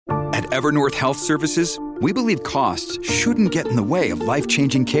At Evernorth Health Services, we believe costs shouldn't get in the way of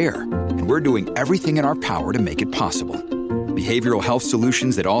life-changing care, and we're doing everything in our power to make it possible. Behavioral health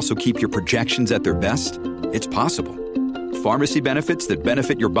solutions that also keep your projections at their best? It's possible. Pharmacy benefits that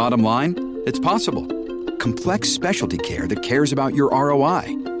benefit your bottom line? It's possible. Complex specialty care that cares about your ROI?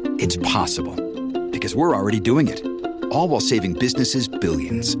 It's possible. Because we're already doing it. All while saving businesses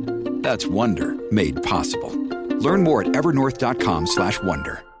billions. That's Wonder made possible. Learn more at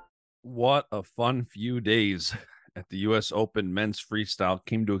evernorth.com/wonder. What a fun few days at the U.S. Open men's freestyle.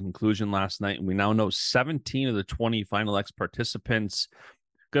 Came to a conclusion last night, and we now know 17 of the 20 Final X participants.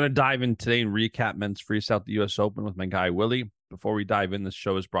 Going to dive in today and recap men's freestyle at the U.S. Open with my guy, Willie. Before we dive in, this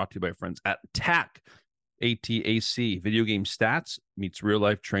show is brought to you by friends at ATAC, ATAC, video game stats meets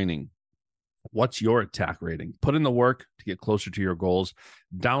real-life training. What's your attack rating? Put in the work to get closer to your goals.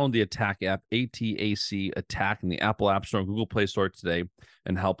 Download the Attack app, ATAC Attack, in the Apple App Store and Google Play Store today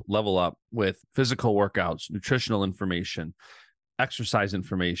and help level up with physical workouts, nutritional information, exercise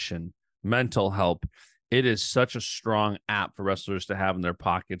information, mental help. It is such a strong app for wrestlers to have in their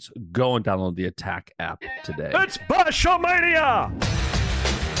pockets. Go and download the Attack app today. It's Basch Mania!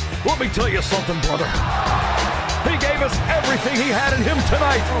 Let me tell you something, brother. He gave us everything he had in him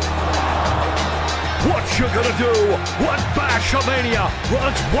tonight. What you gonna do when Basch Mania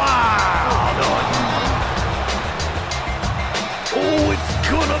runs wild? Oh, it's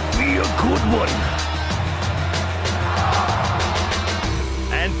gonna be a good one.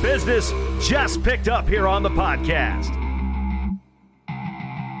 And business just picked up here on the podcast.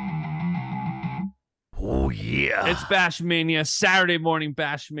 Oh, yeah. It's Basch Mania, Saturday morning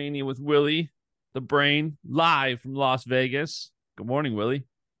Basch Mania with Willie, the brain, live from Las Vegas. Good morning, Willie.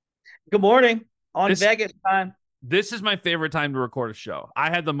 Good morning. Vegas time. This is my favorite time to record a show. I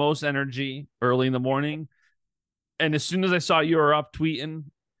had the most energy early in the morning. And as soon as I saw you were up tweeting,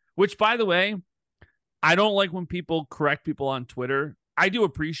 which, by the way, I don't like when people correct people on Twitter. I do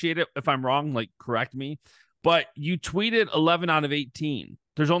appreciate it. If I'm wrong, like, correct me. But you tweeted 11 out of 18.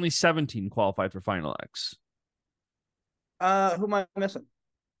 There's only 17 qualified for Final X. Who am I missing?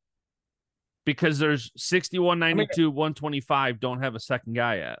 Because there's 61, 92, 125 don't have a second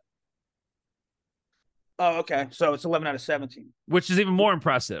guy yet. Oh, okay. So it's 11 out of 17. Which is even more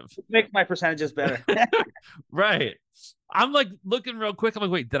impressive. Makes my percentages better. Right. I'm like looking real quick. I'm like,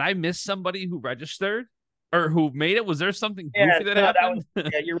 wait, did I miss somebody who registered or who made it? Was there something goofy that happened?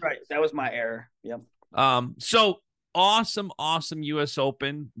 Yeah, you're right. That was my error. Yep. So awesome U.S.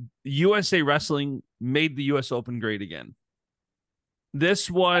 Open. USA Wrestling made the U.S. Open great again.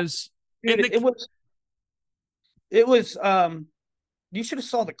 This was... Dude, it was you should have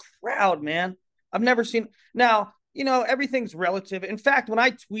saw the crowd, man. I've never seen. Now, everything's relative. In fact, when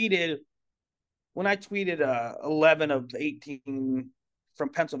I tweeted 11 of 18 from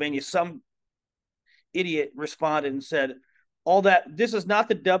Pennsylvania, some idiot responded and said, all that, this is not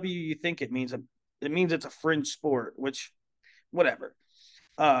the W you think it means. It means it's a fringe sport, which, whatever.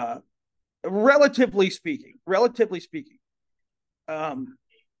 Relatively speaking,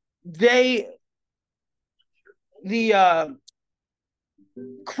 the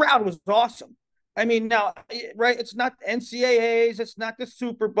crowd was awesome. I mean, now, right, it's not NCAAs, it's not the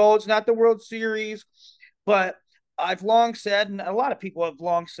Super Bowl, it's not the World Series, but I've long said, and a lot of people have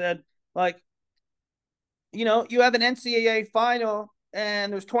long said, like, you have an NCAA final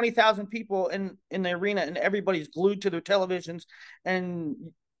and there's 20,000 people in the arena and everybody's glued to their televisions and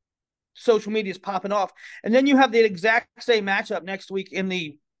social media is popping off. And then you have the exact same matchup next week in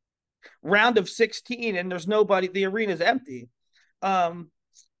the round of 16 and there's nobody, the arena's empty.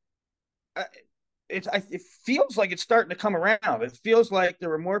 It feels like it's starting to come around. It feels like there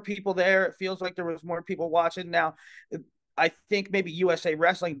were more people there. It feels like there was more people watching. Now, I think maybe USA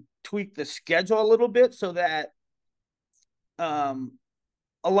Wrestling tweaked the schedule a little bit so that a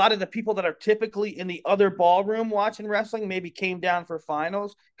lot of the people that are typically in the other ballroom watching wrestling maybe came down for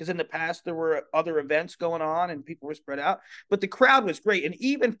finals, because in the past there were other events going on and people were spread out. But the crowd was great, and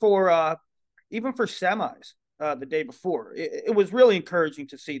even for semis the day before, it was really encouraging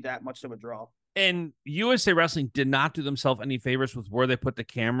to see that much of a draw. And USA Wrestling did not do themselves any favors with where they put the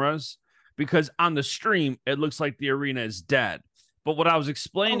cameras, because on the stream, it looks like the arena is dead. But what I was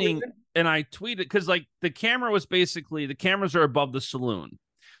explaining, and I tweeted, because like the camera was basically, the cameras are above the saloon.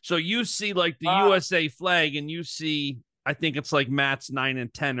 So you see like the USA flag and you see, I think it's like mats 9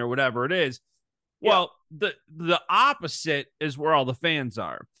 and 10 or whatever it is. Yeah. Well, the opposite is where all the fans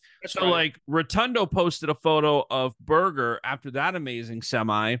are. That's so right. Like Rotundo posted a photo of Berger after that amazing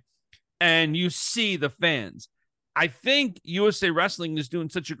semi, and you see the fans. I think USA Wrestling is doing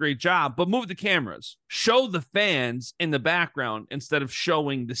such a great job, but move the cameras, show the fans in the background instead of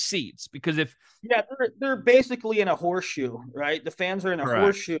showing the seats. Because they're basically in a horseshoe, right? The fans are in a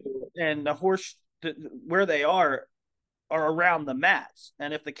horseshoe, and where they are around the mats.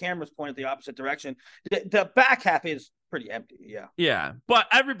 And if the cameras point the opposite direction, the back half is pretty empty. Yeah. Yeah. But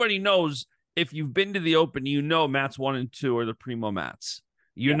everybody knows, if you've been to the Open, mats 1 and 2 are the primo mats.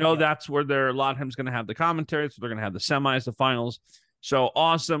 That's where a lot of times going to have the commentary. So they're going to have the semis, the finals. So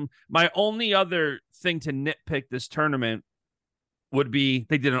awesome. My only other thing to nitpick this tournament would be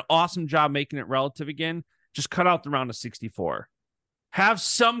they did an awesome job making it relative again. Just cut out the round of 64. Have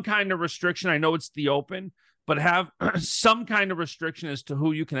some kind of restriction. I know it's the Open, but have some kind of restriction as to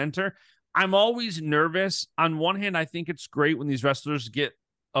who you can enter. I'm always nervous. On one hand, I think it's great when these wrestlers get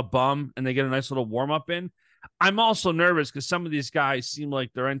a bum and they get a nice little warm-up in. I'm also nervous because some of these guys seem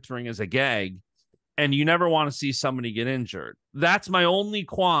like they're entering as a gag, and you never want to see somebody get injured. That's my only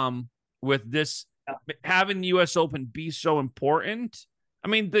qualm with this, having the U.S. Open be so important. I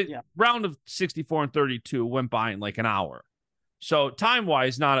mean, the round of 64 and 32 went by in like an hour. So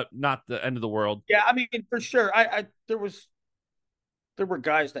time-wise, not the end of the world. Yeah, I mean, for sure. There were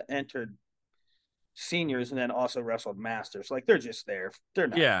guys that entered seniors and then also wrestled masters. Like, they're just there. They're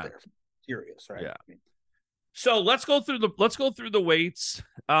not there serious, right? Yeah. I mean, so let's go through the weights.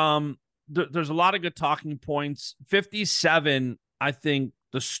 There's a lot of good talking points. 57, I think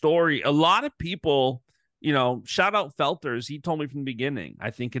the story, a lot of people, shout out Felters. He told me from the beginning,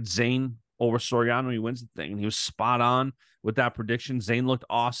 I think it's Zayn over Soriano. He wins the thing. And he was spot on with that prediction. Zayn looked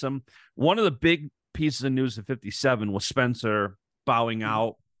awesome. One of the big pieces of news of 57 was Spencer bowing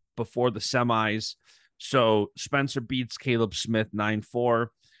out before the semis. So Spencer beats Caleb Smith 9-4.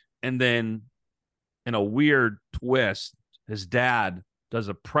 And then, in a weird twist, his dad does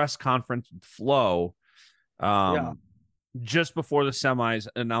a press conference with Flo just before the semis,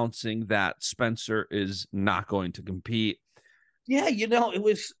 announcing that Spencer is not going to compete. Yeah,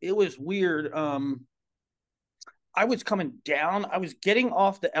 it was weird. I was coming down. I was getting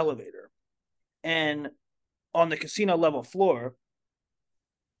off the elevator and on the casino level floor,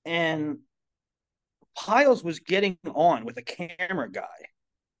 and Piles was getting on with a camera guy.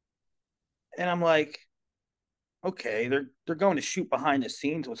 And I'm like, okay, they're going to shoot behind the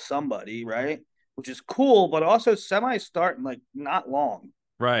scenes with somebody, right? Which is cool, but also semi-starting like not long.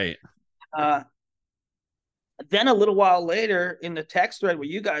 Right. Then a little while later in the text thread with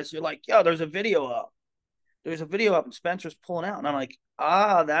you guys, you're like, yo, there's a video up. There's a video up and Spencer's pulling out. And I'm like,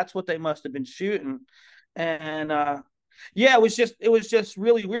 that's what they must have been shooting. And it was just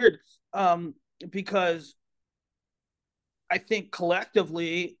really weird. Because I think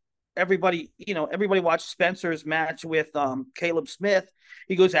collectively everybody watched Spencer's match with Caleb Smith.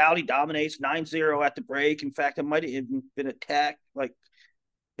 He goes out, he dominates 9-0 at the break. In fact, it might have even been a tech. Like,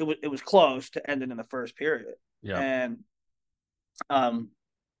 it was close to ending in the first period. Yeah.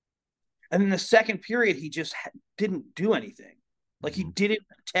 And in the second period, he just didn't do anything. Like, he didn't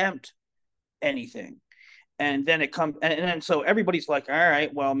attempt anything. And then so everybody's like, all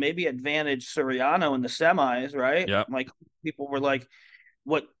right, well, maybe advantage Soriano in the semis, right? Yeah. Like, people were like,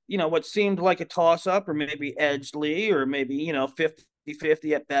 what seemed like a toss up, or maybe edged Lee, or maybe 50-50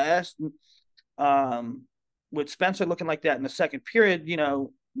 at best. With Spencer looking like that in the second period,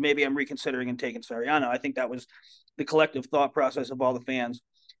 maybe I'm reconsidering and taking Soriano. I think that was the collective thought process of all the fans.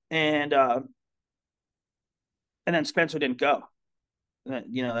 And then Spencer didn't go.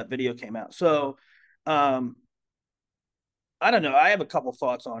 That video came out. So I don't know. I have a couple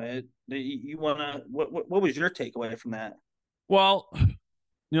thoughts on it. You wanna? What was your takeaway from that? Well,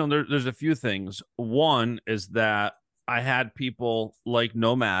 there's a few things. One is that I had people like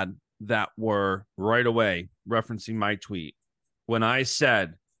Nomad that were right away referencing my tweet when I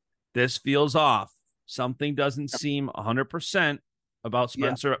said, this feels off. Something doesn't seem 100% about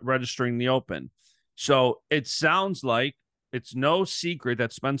Spencer registering the Open. So it sounds like it's no secret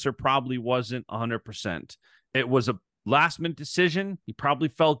that Spencer probably wasn't 100%. It was a last-minute decision. He probably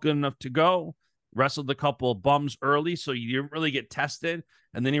felt good enough to go. Wrestled a couple of bums early, so you didn't really get tested.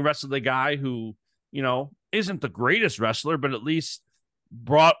 And then he wrestled a guy who, isn't the greatest wrestler, but at least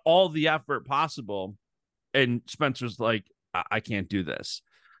brought all the effort possible. And Spencer's like, I can't do this.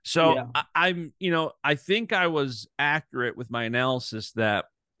 So I think I was accurate with my analysis that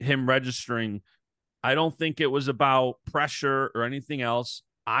him registering, I don't think it was about pressure or anything else.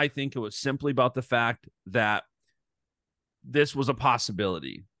 I think it was simply about the fact that this was a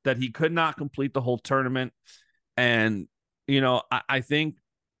possibility, that he could not complete the whole tournament. And, I think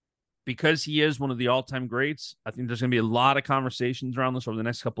because he is one of the all-time greats, I think there's going to be a lot of conversations around this over the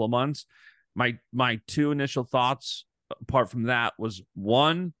next couple of months. My two initial thoughts apart from that was,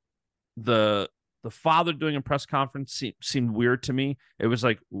 one, the father doing a press conference seemed weird to me. It was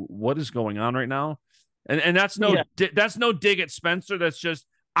like, what is going on right now? And that's no dig at Spencer. That's just,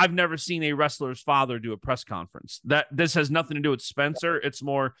 I've never seen a wrestler's father do a press conference. That this has nothing to do with Spencer. It's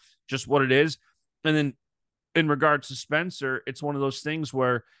more just what it is. And then in regards to Spencer, it's one of those things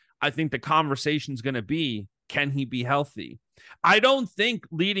where I think the conversation is going to be, can he be healthy? I don't think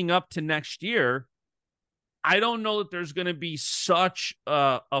leading up to next year, I don't know that there's going to be such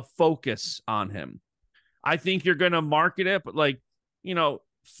a focus on him. I think you're going to market it, but like,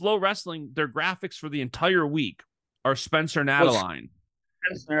 Flow Wrestling, their graphics for the entire week are Spencer and Adeline.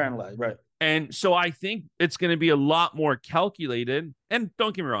 Right. And so I think it's going to be a lot more calculated. And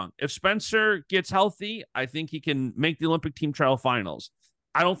don't get me wrong, if Spencer gets healthy, I think he can make the Olympic team trial finals.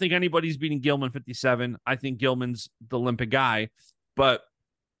 I don't think anybody's beating Gilman 57. I think Gilman's the Olympic guy. But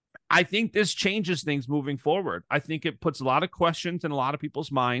I think this changes things moving forward. I think it puts a lot of questions in a lot of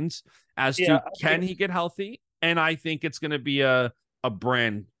people's minds as to can he get healthy? And I think it's going to be a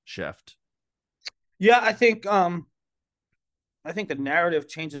brand shift. Yeah, I think the narrative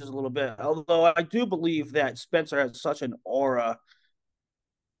changes a little bit. Although I do believe that Spencer has such an aura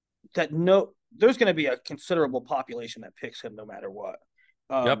that there's going to be a considerable population that picks him no matter what.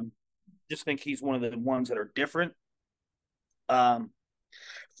 Just think he's one of the ones that are different.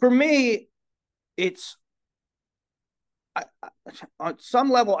 For me, it's on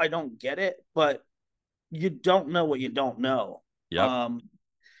some level I don't get it, but you don't know what you don't know.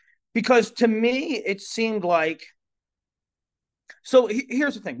 Because to me it seemed like, so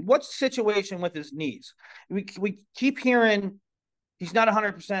here's the thing. What's the situation with his knees? We keep hearing he's not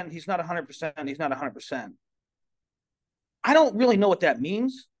 100%, he's not 100%, he's not 100%. I don't really know what that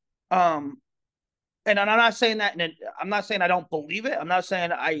means. And I'm not saying that, and I'm not saying I don't believe it. I'm not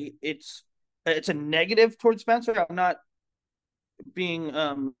saying it's a negative towards Spencer. I'm not being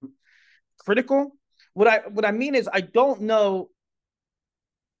critical. What I mean is, I don't know,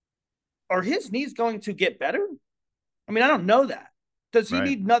 are his knees going to get better? I mean, I don't know that. Does he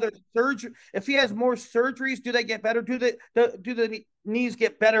need another surgery? If he has more surgeries, do they get better? Do the knees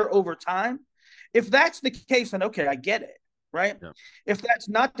get better over time? If that's the case, then okay, I get it. Right. Yeah. If that's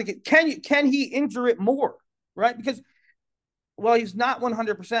not the case, can he injure it more? Right. Because, well, he's not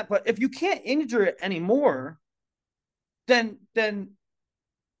 100%, but if you can't injure it anymore, then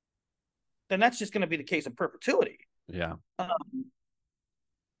that's just going to be the case in perpetuity. Yeah.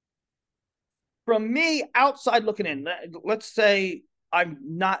 From me, outside looking in, let's say I'm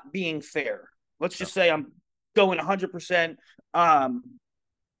not being fair. Let's just say I'm going 100%.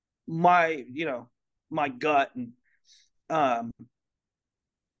 My gut, and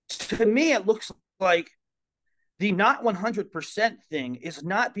to me, it looks like the not 100% thing is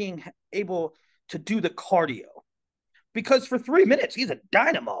not being able to do the cardio, because for 3 minutes he's a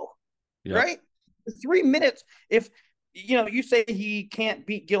dynamo, right? For 3 minutes, if you say he can't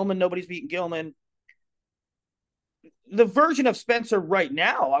beat Gilman, nobody's beating Gilman. The version of Spencer right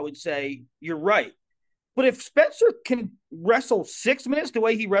now, I would say you're right. But if Spencer can wrestle 6 minutes the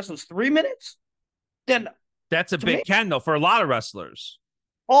way he wrestles 3 minutes, then that's a big can, though, for a lot of wrestlers.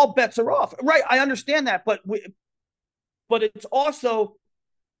 All bets are off. Right, I understand that, but it's also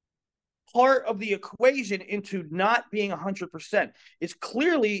part of the equation into not being 100%. It's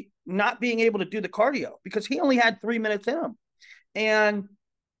clearly not being able to do the cardio because he only had 3 minutes in him. And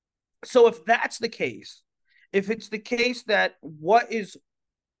so if that's the case, if it's the case that what is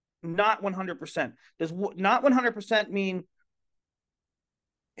not 100%, does not 100% mean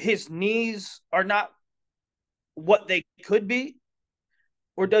his knees are not what they could be?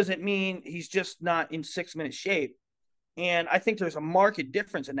 Or does it mean he's just not in 6 minute shape? And I think there's a marked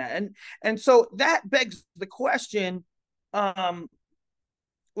difference in that. And so that begs the question, like,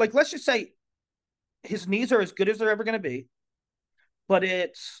 let's just say his knees are as good as they're ever going to be, but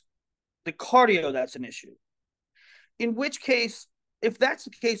it's the cardio that's an issue. In which case, if that's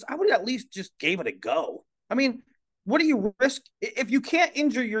the case, I would at least just gave it a go. I mean, what do you risk if you can't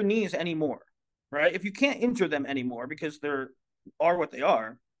injure your knees anymore, right? If you can't injure them anymore because they're what they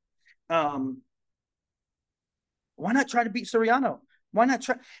are, why not try to beat Soriano? Why not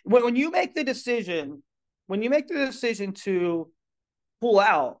try? When you make the decision to pull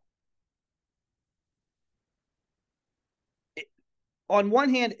out, on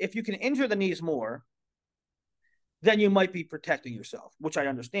one hand, if you can injure the knees more, then you might be protecting yourself, which I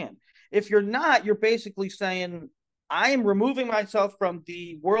understand. If you're not, you're basically saying, I am removing myself from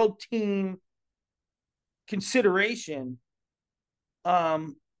the world team consideration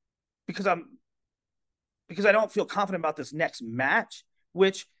because I don't feel confident about this next match,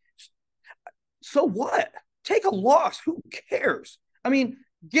 which so what? Take a loss. Who cares? I mean,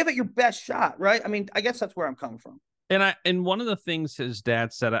 give it your best shot, right? I mean, I guess that's where I'm coming from. And one of the things his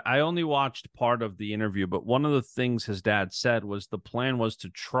dad said, I only watched part of the interview, but one of the things his dad said was the plan was to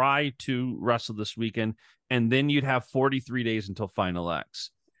try to wrestle this weekend, and then you'd have 43 days until Final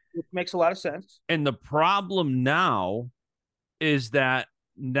X. Which makes a lot of sense. And the problem now is that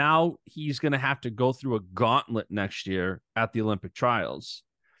now he's going to have to go through a gauntlet next year at the Olympic trials.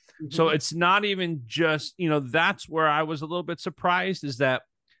 Mm-hmm. So it's not even just, that's where I was a little bit surprised, is that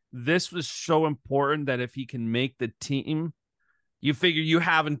this was so important that if he can make the team, you figure you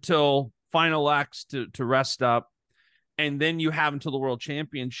have until Final X to rest up, and then you have until the World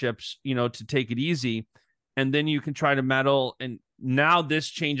Championships, to take it easy, and then you can try to medal. And now this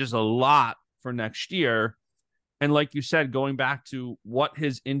changes a lot for next year. And like you said, going back to what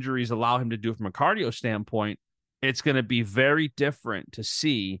his injuries allow him to do from a cardio standpoint, it's going to be very different to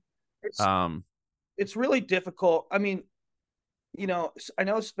see. It's really difficult. I mean, I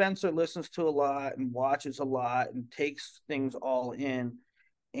know Spencer listens to a lot and watches a lot and takes things all in.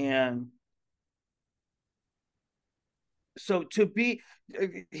 And so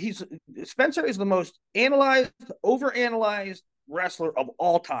Spencer is the most overanalyzed wrestler of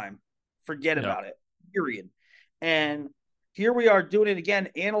all time. Forget about it, period. And here we are doing it again,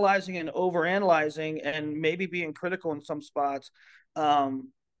 analyzing and overanalyzing and maybe being critical in some spots.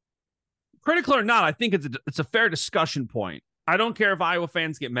 Critical or not, I think it's a fair discussion point. I don't care if Iowa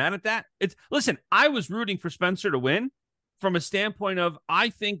fans get mad at that. Listen, I was rooting for Spencer to win from a standpoint of, I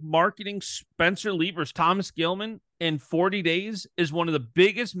think marketing Spencer Lee versus Thomas Gilman in 40 days is one of the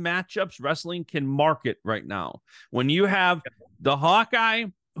biggest matchups wrestling can market right now. When you have the Hawkeye,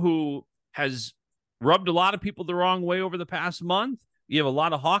 who has rubbed a lot of people the wrong way over the past month, you have a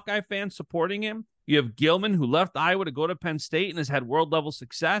lot of Hawkeye fans supporting him. You have Gilman, who left Iowa to go to Penn State and has had world-level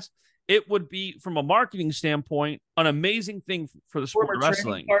success. It would be, from a marketing standpoint, an amazing thing for the sport of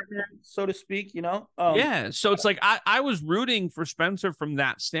wrestling, partner, so to speak. Yeah. So it's like I was rooting for Spencer from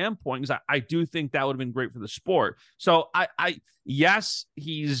that standpoint, because I do think that would have been great for the sport. So yes,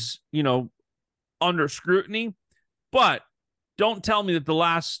 he's under scrutiny, but don't tell me that the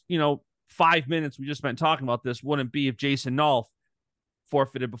last 5 minutes we just spent talking about this wouldn't be if Jason Nolf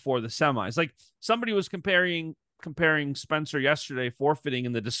forfeited before the semis. Like, somebody was comparing Spencer yesterday forfeiting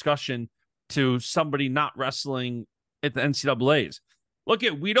in the discussion to somebody not wrestling at the NCAAs. Look,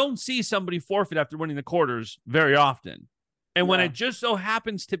 we don't see somebody forfeit after winning the quarters very often. And when it just so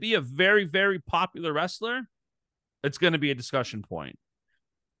happens to be a very, very popular wrestler, it's going to be a discussion point.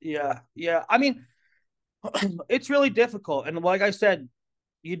 Yeah. I mean, it's really difficult. And like I said,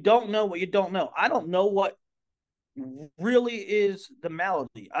 you don't know what you don't know. I don't know what really is the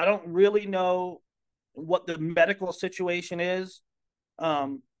malady. I don't really know what the medical situation is.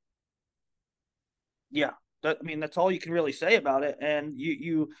 That's all you can really say about it. And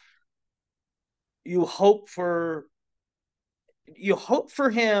you hope for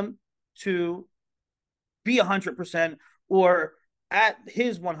him to be 100% or at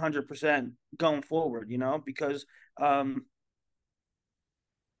his 100% going forward, because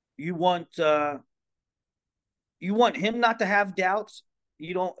you want him not to have doubts.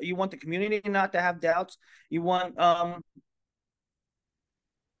 You want the community not to have doubts. You want the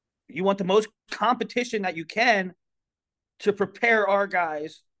most competition that you can to prepare our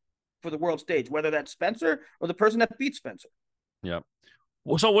guys for the world stage, whether that's Spencer or the person that beats Spencer. Yeah.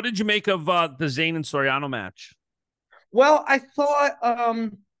 Well, so what did you make of the Zane and Soriano match? Well, I thought,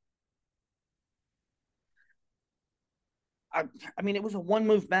 it was a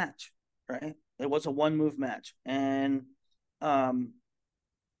one-move match, right? It was a one-move match. And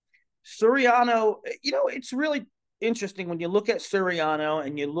Soriano, it's really interesting when you look at Soriano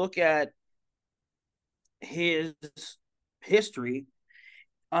and you look at his history,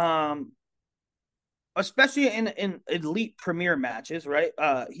 especially in elite premier matches, right?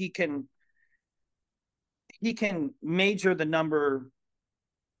 He can major the number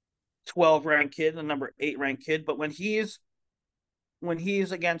 12 ranked kid, the number 8 ranked kid, but when he's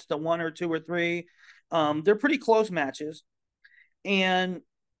against the 1 or 2 or 3, they're pretty close matches. And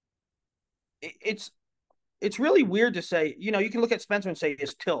it's really weird to say, you can look at Spencer and say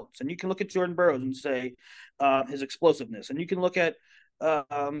his tilts, and you can look at Jordan Burroughs and say his explosiveness, and you can look at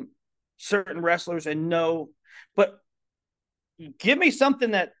certain wrestlers and know, but give me something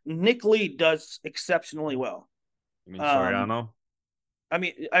that Nick Lee does exceptionally well. You mean Soriano?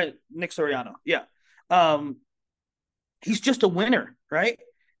 Nick Soriano. Yeah. He's just a winner, right?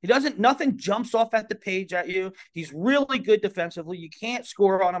 Nothing jumps off at the page at you. He's really good defensively. You can't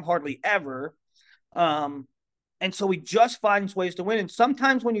score on him hardly ever. And so he just finds ways to win. And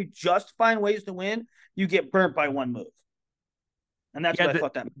sometimes when you just find ways to win, you get burnt by one move. And that's what I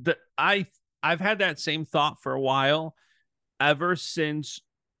thought that. I've had that same thought for a while, ever since,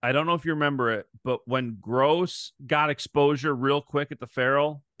 I don't know if you remember it, but when Gross got exposure real quick at the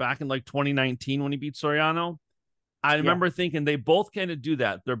Farrell back in like 2019 when he beat Soriano, I remember thinking they both kind of do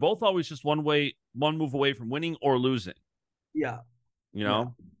that. They're both always just one move away from winning or losing. Yeah. You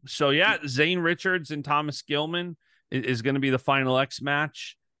know? Yeah. So yeah, Zane Richards and Thomas Gilman is going to be the final X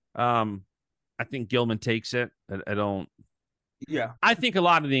match. I think Gilman takes it. I don't. Yeah. I think a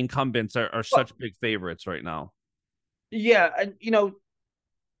lot of the incumbents are such big favorites right now. Yeah. And, you know,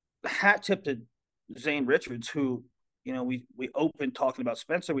 hat tip to Zane Richards, who, you know, we opened talking about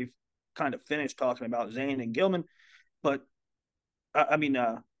Spencer. We've kind of finished talking about Zane and Gilman. But,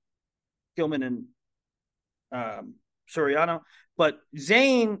 Gilman and Soriano. But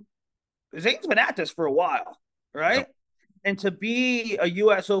Zane's been at this for a while, right? Yep. And to be a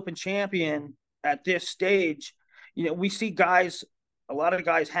U.S. Open champion at this stage, you know, we see a lot of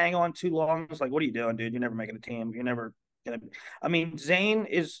guys hang on too long. It's like, what are you doing, dude? You're never making a team. You're never going to. I mean, Zane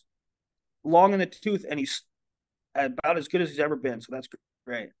is long in the tooth, and he's about as good as he's ever been. So that's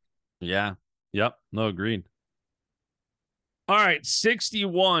great. Yeah. Yep. No, agreed. All right.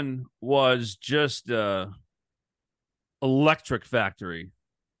 61 was just electric factory.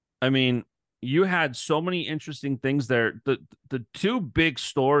 I mean, you had so many interesting things there. The two big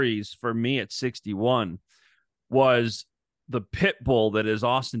stories for me at 61 was the pit bull that is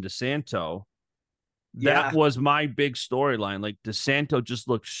Austin DeSanto. That was my big storyline. Like, DeSanto just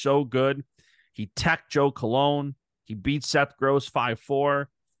looked so good. He teched Joe Colon. He beat Seth Gross 5-4.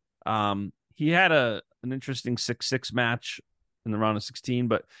 He had an interesting 6-6 match in the round of 16,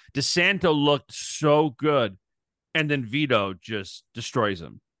 but DeSanto looked so good. And then Vito just destroys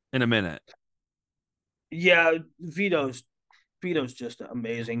him in a minute. Yeah, Vito's just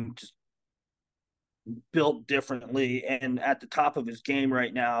amazing. Just built differently and at the top of his game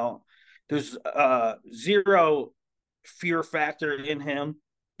right now. There's zero fear factor in him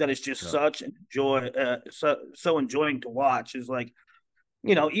that is just such joy, so enjoying to watch. Is like,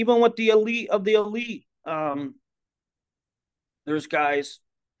 you know, even with the elite of the elite, there's guys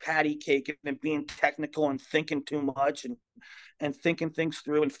patty caking and being technical and thinking too much and thinking things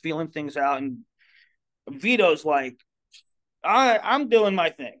through and feeling things out. And Vito's like, I'm doing my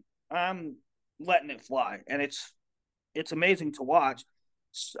thing. I'm letting it fly, and it's amazing to watch.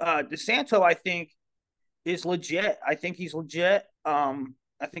 DeSanto, I think, is legit. I think he's legit. I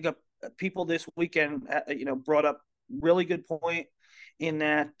think people this weekend, brought up really good point in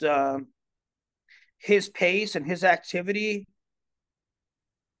that his pace and his activity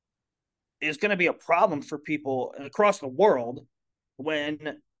is going to be a problem for people across the world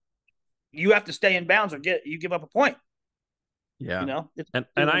when you have to stay in bounds or you give up a point. Yeah. You know,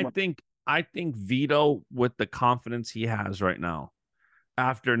 and I think Vito, with the confidence he has right now,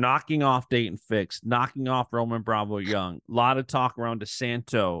 after knocking off Dayton Fix, knocking off Roman Bravo Young, a lot of talk around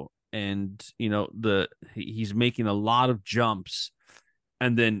DeSanto, and he's making a lot of jumps,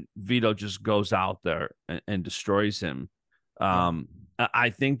 and then Vito just goes out there and destroys him.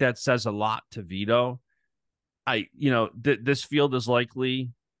 I think that says a lot to Vito. This field is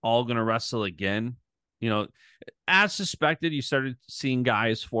likely all going to wrestle again. You know, as suspected, you started seeing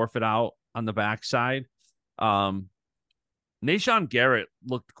guys forfeit out on the backside. Nahshon Garrett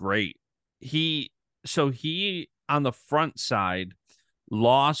looked great. He on the front side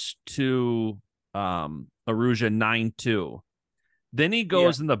lost to Aruja 9-2. Then he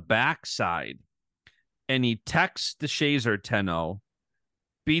goes in the backside and he texts the Shazer 10-0,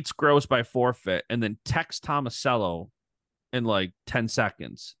 beats Gross by forfeit, and then texts Tomasello in like 10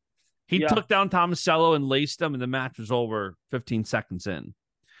 seconds. He took down Tomasello and laced him, and the match was over 15 seconds in.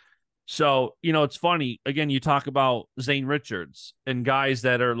 So, it's funny. Again, you talk about Zane Richards and guys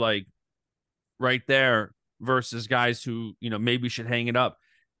that are like right there versus guys who, maybe should hang it up.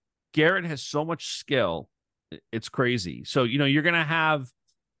 Garrett has so much skill. It's crazy. So, you're going to have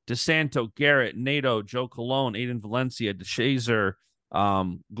DeSanto, Garrett, Nato, Joe Colon, Aiden Valencia, DeShazer,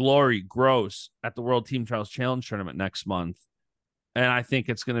 Glory, Gross at the World Team Trials Challenge Tournament next month. And I think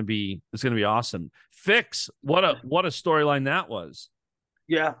it's gonna be awesome. Fix, what a storyline that was.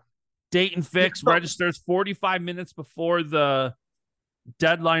 Yeah. Dayton Fix registers 45 minutes before the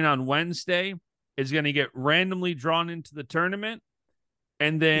deadline on Wednesday, is gonna get randomly drawn into the tournament.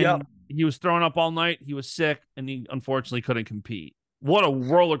 And then he was thrown up all night, he was sick, and he unfortunately couldn't compete. What a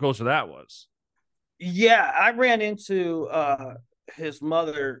roller coaster that was. Yeah, I ran into his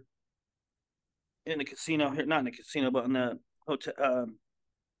mother in the casino, not in the casino, but in the hotel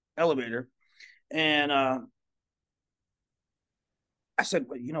elevator, and I said,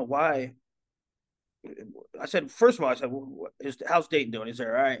 well, why? I said, first of all, I said, how's Dayton doing? Is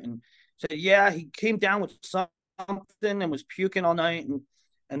there all right? And said, yeah, he came down with something and was puking all night,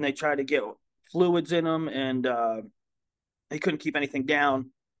 and they tried to get fluids in him, and he couldn't keep anything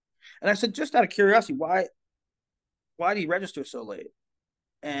down. And I said, just out of curiosity, why did he register so late?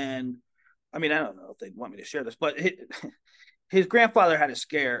 And I mean, I don't know if they want me to share this, but his grandfather had a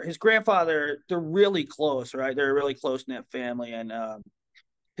scare. His grandfather, they're really close, right? They're a really close knit family, and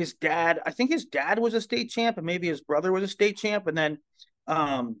his dad, I think his dad was a state champ, and maybe his brother was a state champ, and then,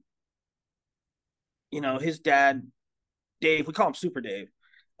 um, his dad, Dave, we call him Super Dave.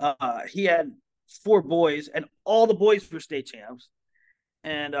 He had four boys, and all the boys were state champs,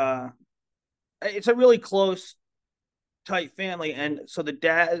 and it's a really close, tight family. And so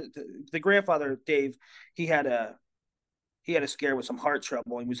the grandfather, Dave, he had a scare with some heart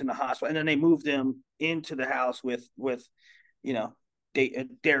trouble, and he was in the hospital, and then they moved him into the house with you know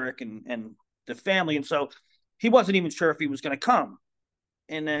Derek and the family, and so he wasn't even sure if he was going to come.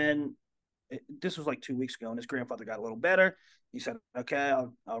 And then this was like 2 weeks ago, and his grandfather got a little better. He said, "Okay,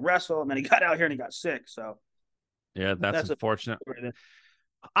 I'll wrestle," and then he got out here and he got sick. So yeah, that's unfortunate.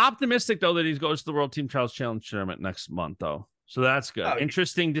 Optimistic though that he goes to the World Team Trials Challenge tournament next month, though. So that's good.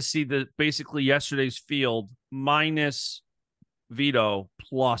 Interesting to see that basically yesterday's field minus Vito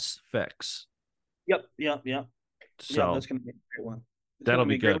plus Fix. Yep. So that's going to be a great one. That'll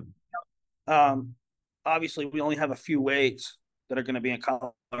be good. Obviously, we only have a few weights that are going to be in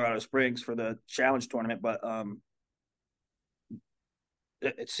Colorado Springs for the challenge tournament, but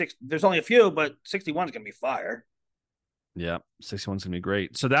it's six. There's only a few, but 61 is going to be fire. Yeah, 61's going to be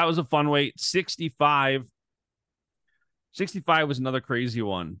great. So that was a fun weight. 65 was another crazy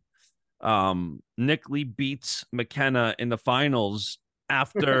one. Nick Lee beats McKenna in the finals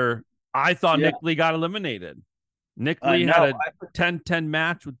after I thought Nick Lee got eliminated. Nick Lee had a 10-10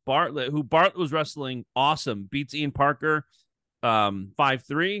 match with Bartlett, who Bartlett was wrestling awesome. Beats Ian Parker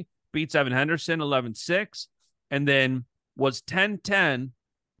 5-3, beats Evan Henderson 11-6, and then was 10-10.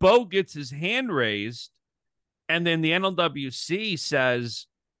 Bo gets his hand raised, and then the NLWC says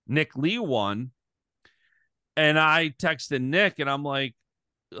Nick Lee won. And I texted Nick, and I'm like,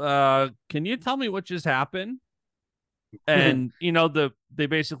 can you tell me what just happened? And they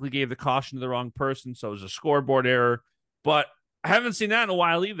basically gave the caution to the wrong person, so it was a scoreboard error. But I haven't seen that in a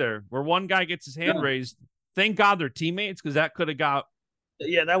while either, where one guy gets his hand raised. Thank God they're teammates, because that could have got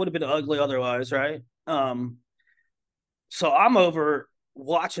that would have been ugly otherwise, right? So I'm over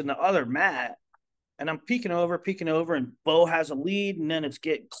watching the other mat, and I'm peeking over, and Bo has a lead, and then it's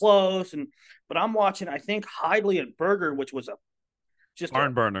getting close, but I'm watching, I think, Hidley and Berger, which was just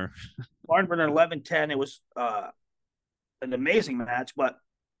barn burner 11-10. It was an amazing match, but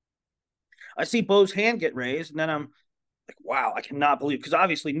I see Bo's hand get raised, and then I'm like, wow, I cannot believe, because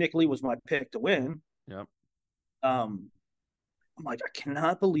obviously Nick Lee was my pick to win. Yep. I'm like, I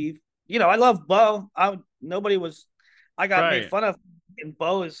cannot believe, I love Bo. I got made fun of, and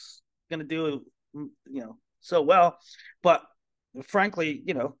Bo is gonna do so well, but frankly,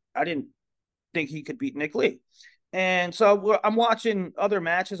 I didn't think he could beat Nick Lee. And so I'm watching other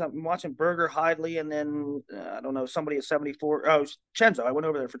matches. I'm watching Berger, Hidley, and then I don't know, somebody at 74. Oh, Chenzo. I went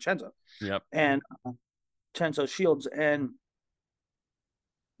over there for Chenzo. Yep. And Chenzo Shields. And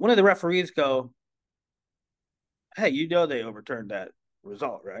one of the referees go, "Hey, they overturned that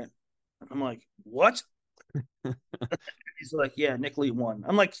result, right?" And I'm like, "What?" He's like, "Yeah, Nick Lee won."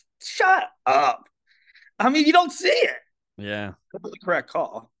 I'm like, "Shut up." I mean, you don't see it. Yeah. That was the correct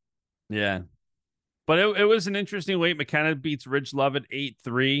call. Yeah. But it was an interesting weight. McKenna beats Ridge Lovett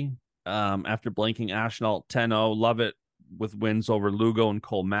 8-3 after blanking Ashnault 10-0. Lovett with wins over Lugo and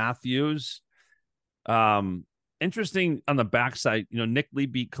Cole Matthews. Interesting on the backside, Nick Lee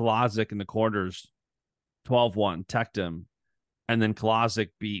beat Kolazic in the quarters 12-1, teched him. And then Kolazic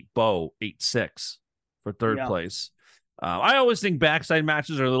beat Bo 8-6 for third place. I always think backside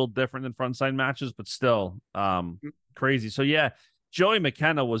matches are a little different than frontside matches, but still crazy. So, yeah, Joey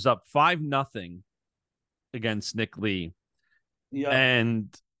McKenna was up 5-0 against Nick Lee. Yeah. And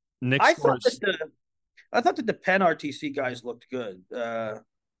Nick I thought that the Penn RTC guys looked good.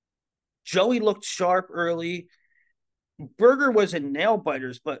 Joey looked sharp early. Berger was in nail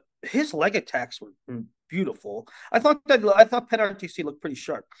biters, but his leg attacks were beautiful. I thought Penn RTC looked pretty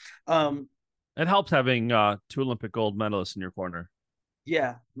sharp. It helps having 2 Olympic gold medalists in your corner.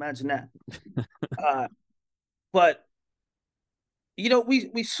 Yeah, imagine that. But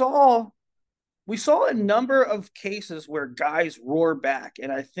we saw a number of cases where guys roar back,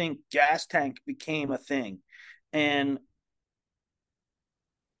 and I think gas tank became a thing. And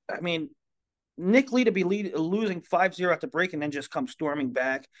I mean, Nick Lee to be losing 5-0 at the break and then just come storming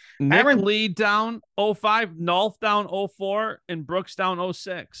back. Nick Lee down 0-5, Nolf down 0-4, and Brooks down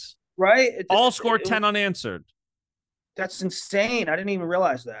 0-6. Right? All scored 10 unanswered. That's insane. I didn't even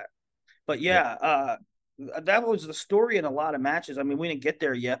realize that. But yeah, that was the story in a lot of matches. I mean, we didn't get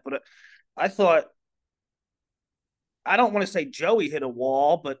there yet, but I thought, I don't want to say Joey hit a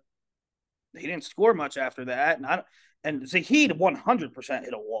wall, but he didn't score much after that. And Zahid 100%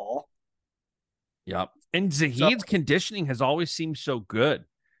 hit a wall. Yep. And Zahid's conditioning has always seemed so good.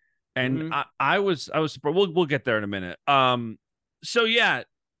 And I was surprised. We'll get there in a minute. So yeah,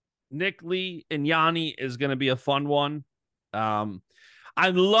 Nick Lee and Yanni is going to be a fun one. I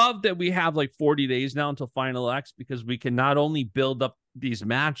love that we have like 40 days now until Final X, because we can not only build up these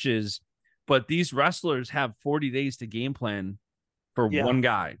matches, but these wrestlers have 40 days to game plan for one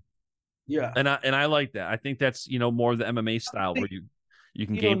guy. Yeah. And I like that. I think that's, more of the MMA style where you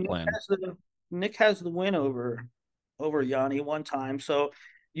can game plan. Nick has the win over Yanni one time. So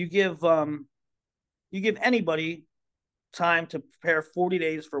you give anybody time to prepare 40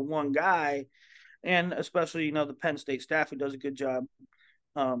 days for one guy, and especially, the Penn State staff, who does a good job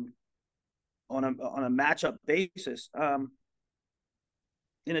on a matchup basis.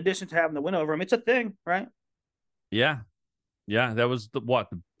 In addition to having the win over him, it's a thing, right? Yeah. Yeah, that was the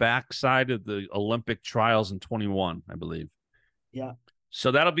backside of the Olympic trials in 21, I believe. Yeah.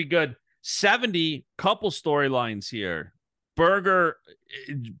 So that'll be good. 70, couple storylines here. Berger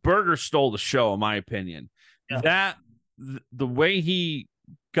stole the show, in my opinion. Yeah. The way he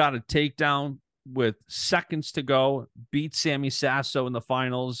got a takedown with seconds to go, beat Sammy Sasso in the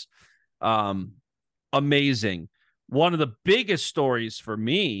finals. Amazing. One of the biggest stories for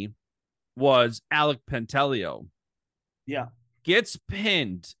me was Alec Pantelio. Yeah. Gets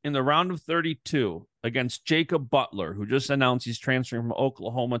pinned in the round of 32 against Jacob Butler, who just announced he's transferring from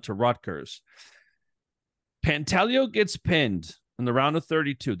Oklahoma to Rutgers. Pantelio gets pinned in the round of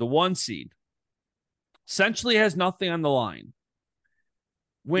 32, the 1 seed. Essentially has nothing on the line.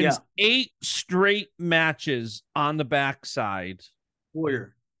 Wins 8 straight matches on the backside.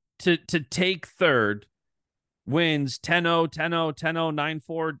 Warrior. To take third. Wins 10-0, 10-0, 10-0,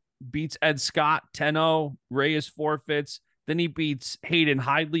 9-4. Beats Ed Scott 10-0. Reyes forfeits. Then he beats Hayden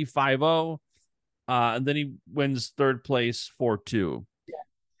Hidley 5-0. And then he wins third place 4-2. Yeah.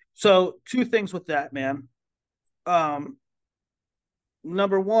 So 2 things with that, man.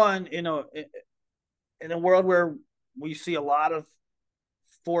 Number one, in a world where we see a lot of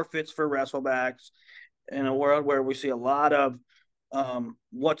forfeits for wrestlebacks, in a world where we see a lot of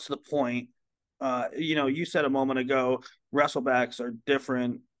what's the point? You said a moment ago, wrestlebacks are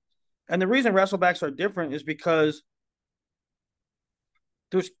different. And the reason wrestlebacks are different is because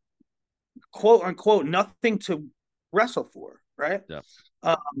there's quote unquote nothing to wrestle for, right? Yeah.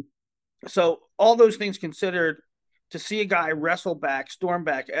 So all those things considered, to see a guy wrestle back, storm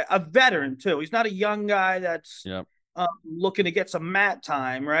back, a veteran too. He's not a young guy that's looking to get some mat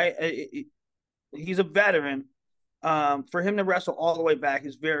time, right? He's a veteran. For him to wrestle all the way back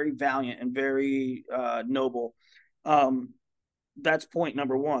is very valiant and very noble. That's point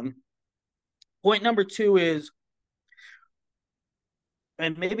number one. Point number two is,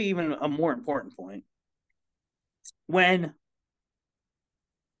 and maybe even a more important point, when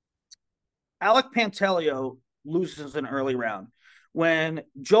Alec Pantelio loses an early round, when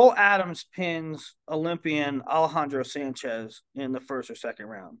Joel Adams pins Olympian Alejandro Sanchez in the first or second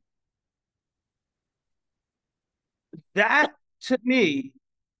round, that to me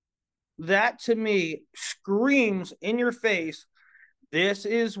screams in your face, this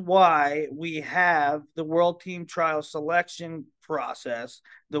is why we have the World Team Trial selection process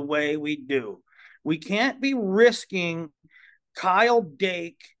the way we do. We can't be risking Kyle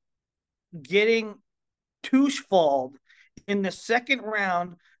Dake getting touche-falled in the second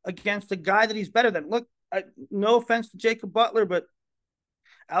round against a guy that he's better than. Look, no offense to Jacob Butler, but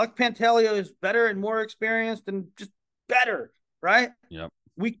Alec Pantelio is better and more experienced and just better, right? Yep.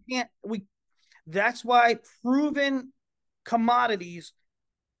 That's why proven commodities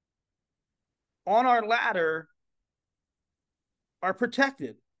on our ladder are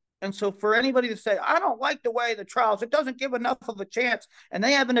protected. And so for anybody to say, I don't like the way the trials, it doesn't give enough of a chance and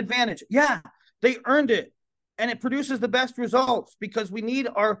they have an advantage. Yeah, they earned it. And it produces the best results because we need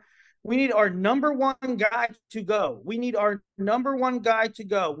our number one guy to go. We need our number one guy to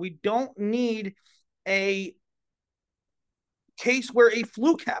go. We don't need a case where a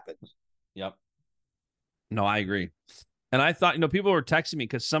fluke happens. Yep. No, I agree. And I thought, people were texting me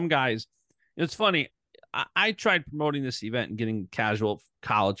because some guys, it's funny. I tried promoting this event and getting casual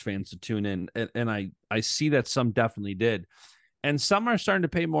college fans to tune in. And I see that some definitely did. And some are starting to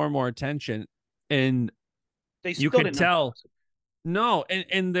pay more and more attention. And They you still could didn't. tell. No,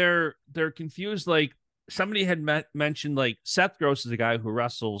 and they're confused. Like somebody had mentioned, like Seth Gross is a guy who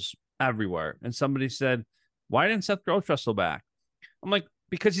wrestles everywhere, and somebody said, "Why didn't Seth Gross wrestle back?" I'm like,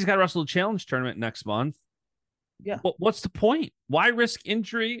 because he's got to wrestle a challenge tournament next month. Yeah. What's the point? Why risk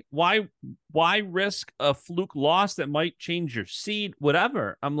injury? Why risk a fluke loss that might change your seed?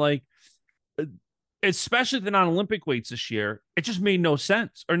 Whatever. I'm like, especially the non-Olympic weights this year, it just made no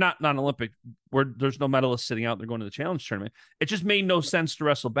sense. Or not non-Olympic, where there's no medalists sitting out, they're going to the challenge tournament. It just made no sense to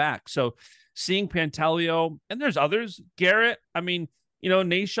wrestle back. So seeing Pantaleo, and there's others, Garrett, I mean,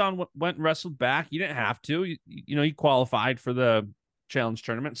 Nashon went and wrestled back. You didn't have to. He qualified for the challenge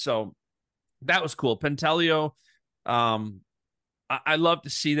tournament. So that was cool. Pantaleo, I love to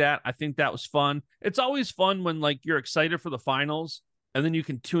see that. I think that was fun. It's always fun when like you're excited for the finals and then you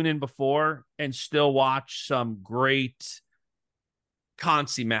can tune in before and still watch some great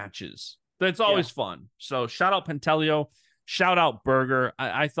Consi matches. That's always fun. So shout out Pantaleo. Shout out Berger.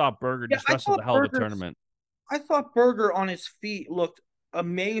 I thought Berger just wrestled a hell of a tournament. I thought Berger on his feet looked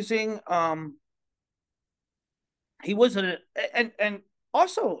amazing. He was and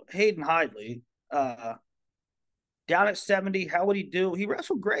also Hayden Hidley, down at 70. How would he do? He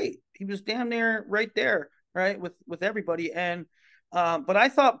wrestled great. He was damn near right there, right, with everybody. And but I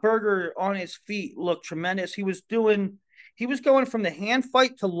thought Berger on his feet looked tremendous. He was going from the hand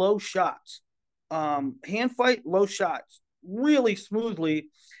fight to low shots. Hand fight, low shots, really smoothly.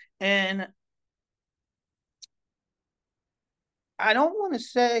 And I don't want to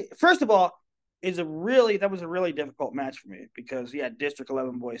say, first of all, that was a really difficult match for me because he had District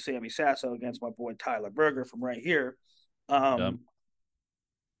 11 boy Sammy Sasso against my boy Tyler Berger from right here. One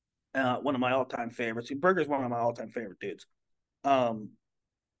of my all-time favorites. Berger's one of my all-time favorite dudes.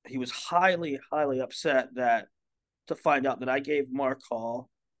 He was highly, highly upset to find out that I gave Mark Hall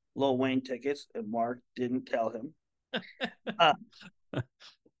Lil Wayne tickets, and Mark didn't tell him.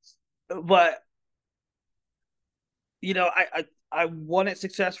 But I wanted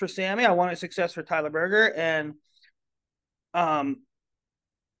success for Sammy. I wanted success for Tyler Berger, and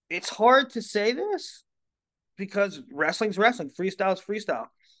it's hard to say this because wrestling's wrestling, freestyle's freestyle,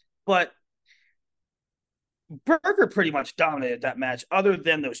 but Berger pretty much dominated that match, other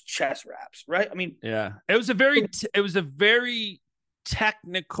than those chest wraps, right? I mean, yeah, it was a very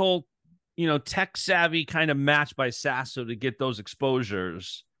technical, tech savvy kind of match by Sasso to get those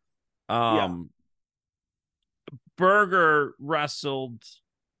exposures. Berger wrestled.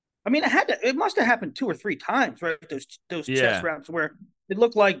 I mean, it must have happened 2 or 3 times, right? Those chest wraps where it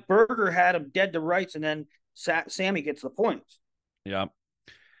looked like Berger had him dead to rights, and then Sammy gets the points. Yeah,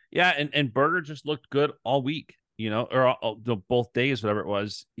 and Berger just looked good all week, or both days, whatever it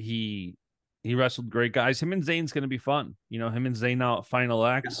was. He wrestled great guys. Him and Zane's going to be fun. Him and Zane now at Final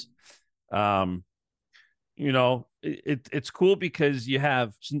X. It's cool because you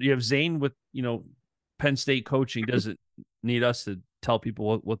have Zane with Penn State coaching doesn't need us to tell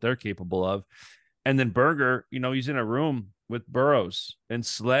people what they're capable of. And then Berger, he's in a room with Burroughs and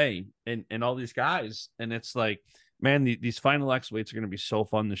Slay and all these guys. And it's like, man, these Final X weights are going to be so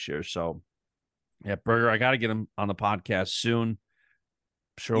fun this year. So yeah, Berger, I got to get him on the podcast soon. I'm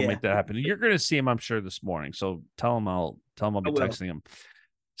sure we'll make that happen. You're going to see him, I'm sure, this morning. So tell him I'll be texting him.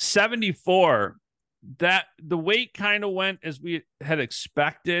 74. That the weight kind of went as we had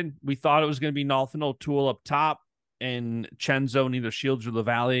expected. We thought it was going to be Nolfin O'Toole up top and Chenzo and either Shields or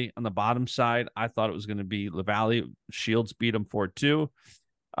LaValle on the bottom side. I thought it was going to be LaValle. Shields beat him 4-2.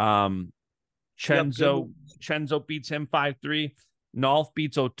 Chenzo beats him 5-3. Nolf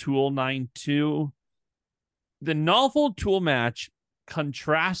beats O'Toole 9-2. The Nolf O'Toole match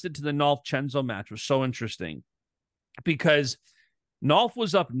contrasted to the Nolf Chenzo match was so interesting because Nolf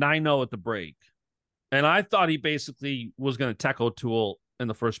was up 9-0 at the break. And I thought he basically was going to tech O'Toole in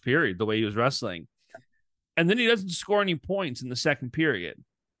the first period, the way he was wrestling. And then he doesn't score any points in the second period.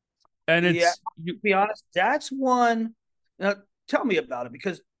 And to be honest, that's one. Now, tell me about it,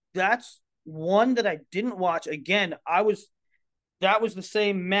 because that's one that I didn't watch. Again, that was the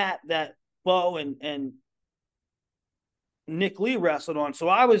same mat that Bo and Nick Lee wrestled on. So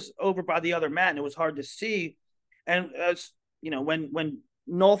I was over by the other mat, and it was hard to see. And as when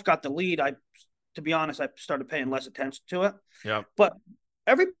Nolf got the lead, to be honest, I started paying less attention to it. Yeah. But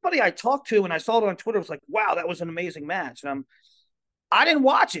everybody I talked to and I saw it on Twitter was like, wow, that was an amazing match. And I didn't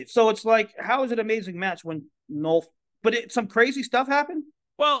watch it. So it's like, how is it an amazing match when Nolf, but some crazy stuff happened?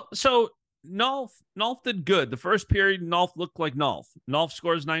 Well, so Nolf did good. The first period, Nolf looked like Nolf. Nolf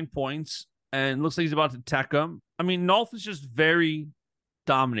scores 9 points and looks like he's about to tech him. I mean, Nolf is just very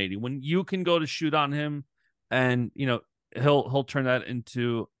dominating. When you can go to shoot on him and, he'll turn that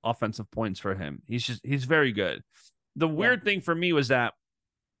into offensive points for him. He's very good. The weird thing for me was that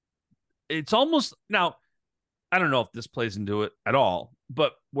it's almost now, I don't know if this plays into it at all,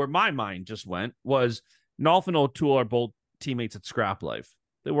 but where my mind just went was Nolf and O'Toole are both teammates at Scrap Life.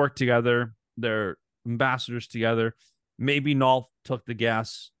 They work together. They're ambassadors together. Maybe Nolf took the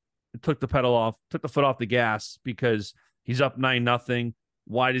foot off the gas because he's up 9-0.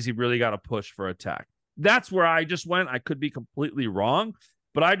 Why does he really got to push for attack? That's where I just went. I could be completely wrong,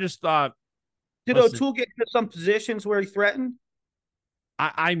 but I just thought. Did O'Toole get into some positions where he threatened?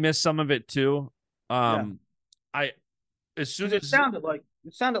 I missed some of it too. As soon as it sounded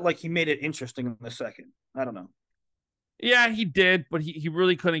like he made it interesting in the second. I don't know. Yeah, he did, but he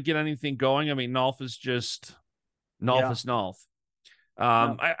really couldn't get anything going. I mean, Nolf is just Nolf.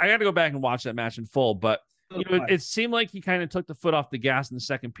 I got to go back and watch that match in full, but it seemed like he kind of took the foot off the gas in the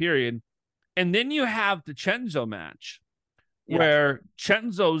second period. And then you have the Chenzo match where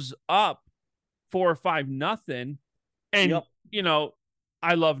Chenzo's up 4 or 5-0. And,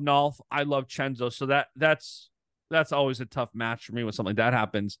 I love Nolf. I love Chenzo. So that's always a tough match for me when something like that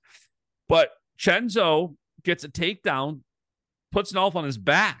happens. But Chenzo gets a takedown, puts Nolf on his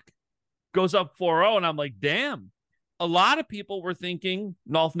back, goes up 4-0. And I'm like, damn. A lot of people were thinking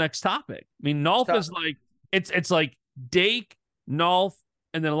Nolf next topic. I mean, Nolf is like, it's like Dake, Nolf,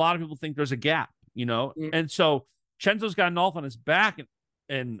 and then a lot of people think there's a gap, And so Chenzo's got Nolf on his back,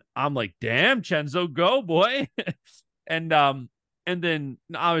 and I'm like, damn, Chenzo, go, boy. and then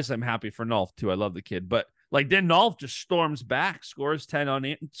obviously I'm happy for Nolf too. I love the kid. But like then Nolf just storms back, scores 10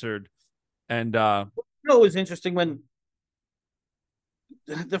 unanswered. And it was interesting when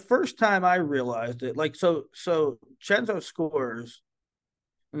the first time I realized it, like so Chenzo scores,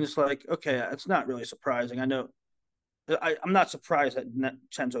 and it's like, okay, it's not really surprising. I know I'm not surprised that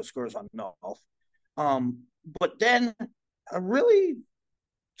Chenzo scores on Nolf. But then a really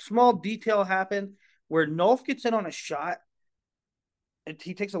small detail happened where Nolf gets in on a shot and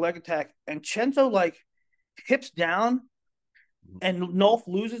he takes a leg attack, and Chenzo like hips down and Nolf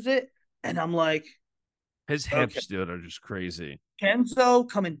loses it. And I'm like, his hips, dude, are just crazy. Chenzo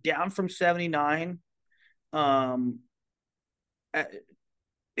coming down from 79.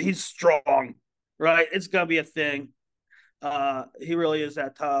 He's strong, right? It's gonna be a thing. He really is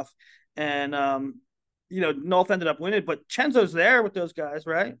that tough. And Nolf ended up winning, but Chenzo's there with those guys,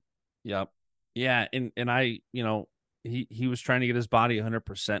 right? Yep. Yeah, and I, he was trying to get his body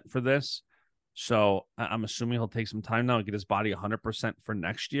 100% for this. So I'm assuming he'll take some time now and get his body 100% for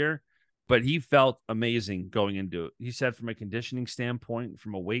next year. But he felt amazing going into it. He said from a conditioning standpoint,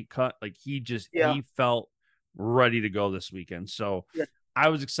 from a weight cut, like he felt ready to go this weekend. So I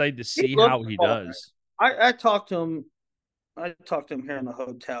was excited to see how he does. I talked to him. I talked to him here in the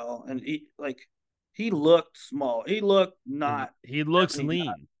hotel, and he looked small. He looked not. He looks lean.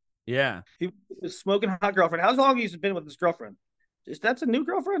 Not. Yeah. He was smoking hot girlfriend. How long has he been with his girlfriend? That's a new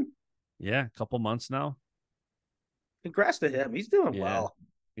girlfriend? Yeah, a couple months now. Congrats to him. He's doing well.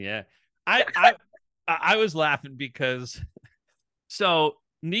 Yeah. I was laughing because so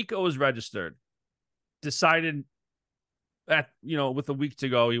Nico was registered, decided with a week to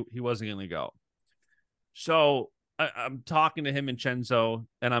go, he wasn't going to go. So I'm talking to him and Chenzo,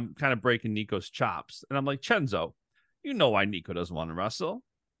 and I'm kind of breaking Nico's chops. And I'm like, Chenzo, you know why Nico doesn't want to wrestle?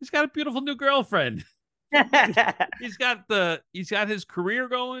 He's got a beautiful new girlfriend. he's got his career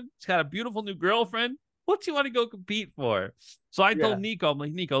going. He's got a beautiful new girlfriend. What's he want to go compete for? So I told Nico, I'm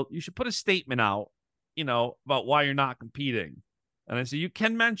like, Nico, you should put a statement out, about why you're not competing. And I said, you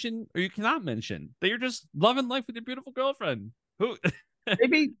can mention or you cannot mention that you're just loving life with your beautiful girlfriend. Who?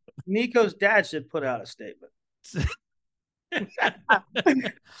 Maybe Nico's dad should put out a statement.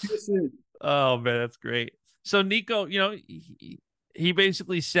 Oh man, that's great. So Nico, he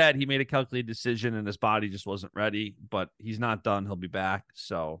basically said he made a calculated decision and his body just wasn't ready, but he's not done. He'll be back.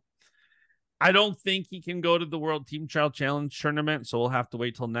 So I don't think he can go to the World Team Child Challenge tournament. So we'll have to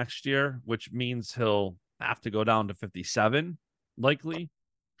wait till next year, which means he'll have to go down to 57 likely,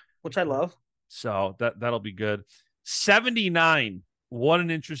 which I love. So that'll be good. 79. What an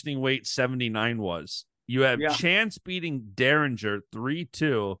interesting weight 79 was. You have Chance beating Derringer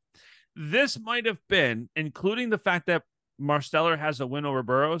 3-2. This might have been, including the fact that Marsteller has a win over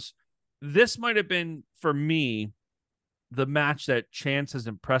Burroughs, this might have been, for me, the match that Chance has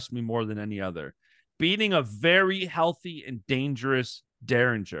impressed me more than any other. Beating a very healthy and dangerous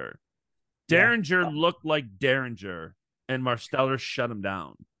Derringer. Derringer looked like Derringer, and Marsteller shut him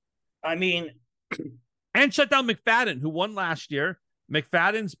down. I mean... and shut down McFadden, who won last year.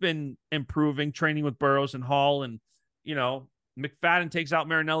 McFadden's been improving, training with Burroughs and Hall, and, McFadden takes out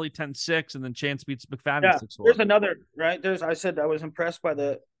Marinelli 10-6, and then Chance beats McFadden Yeah, 6-4. there's another, right? I said I was impressed by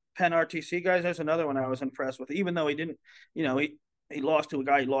the Penn RTC guys. There's another one I was impressed with, even though he didn't, he lost to a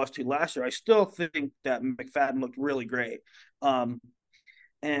guy he lost to last year. I still think that McFadden looked really great. And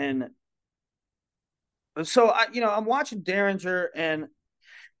so I'm watching Derringer, and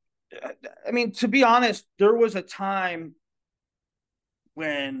I mean, to be honest, there was a time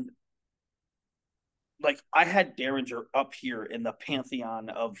when like I had Derringer up here in the pantheon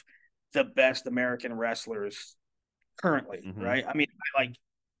of the best American wrestlers currently, right? I mean,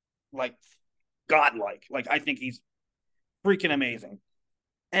 like godlike. Like I think he's freaking amazing.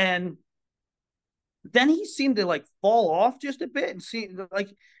 And then he seemed to like fall off just a bit and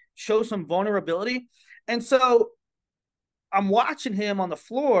show some vulnerability. And so I'm watching him on the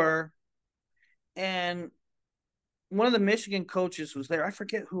floor, and one of the Michigan coaches was there. I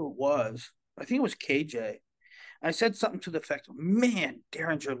forget who it was. I think it was KJ. I said something to the effect, "Man,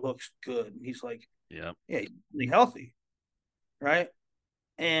 Derringer looks good." And he's like, Yeah, he's really healthy, right?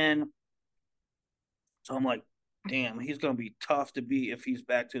 And so I'm like, damn, he's going to be tough to beat if he's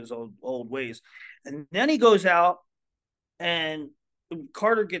back to his old ways. And then he goes out, and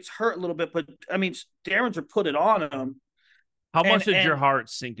Carter gets hurt a little bit, but I mean, Derringer put it on him. How much did your heart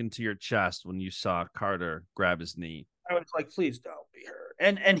sink into your chest when you saw Carter grab his knee? I was like, please don't be hurt.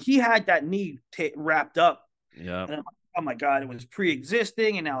 And he had that knee wrapped up. Yeah. And I'm like, oh my God, it was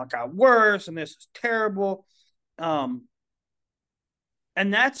pre-existing, and now it got worse, and this is terrible. And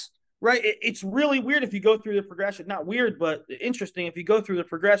that's right. It's really weird if you go through the progression. Not weird, but interesting if you go through the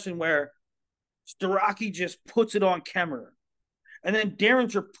progression where Starocki just puts it on Kemmerer, and then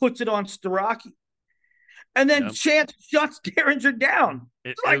Derringer puts it on Starocki, and then Chance shuts Derringer down.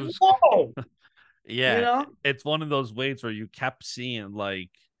 It's like, whoa. Yeah, it's one of those ways where you kept seeing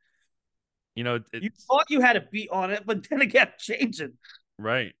you thought you had a beat on it, but then it kept changing.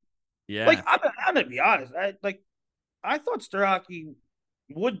 Right. Yeah. Like I'm gonna be honest, I thought Starocki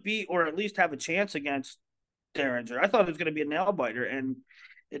would beat or at least have a chance against Derringer. I thought it was going to be a nail biter, and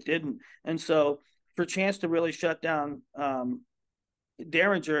it didn't. And so for Chance to really shut down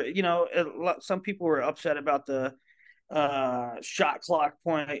Derringer, some people were upset about the shot clock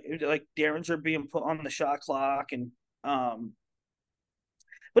point, like Derringer being put on the shot clock, and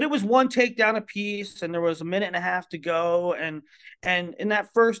but it was one takedown apiece, and there was a minute and a half to go, and in that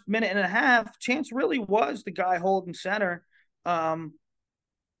first minute and a half, Chance really was the guy holding center.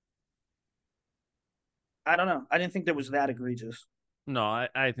 I don't know. I didn't think that was that egregious. No,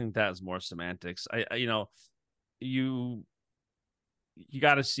 I think that's more semantics. You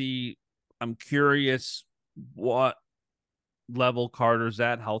got to see. I'm curious what level Carter's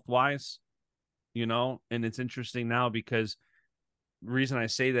at health wise, and it's interesting now because the reason I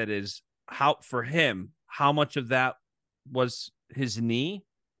say that is how much of that was his knee,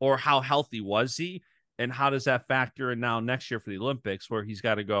 or how healthy was he, and how does that factor in now next year for the Olympics where he's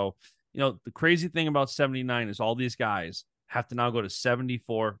got to go. The crazy thing about 79 is all these guys have to now go to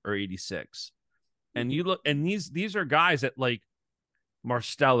 74 or 86. And you look, and these are guys that like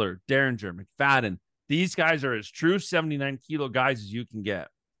Marsteller, Derringer, McFadden. These guys are as true 79 kilo guys as you can get.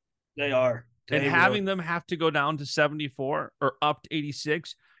 They are. And having them have to go down to 74 or up to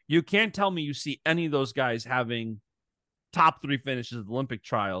 86, you can't tell me you see any of those guys having top 3 finishes of the Olympic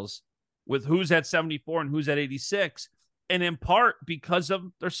trials with who's at 74 and who's at 86. And in part because of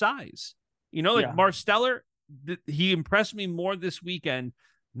their size, Marsteller, he impressed me more this weekend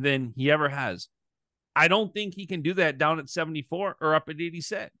than he ever has. I don't think he can do that down at 74 or up at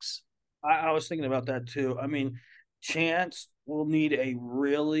 86. I was thinking about that too. I mean, Chance will need a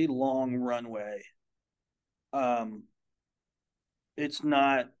really long runway. It's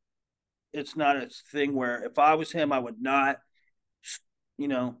not a thing where if I was him, I would not,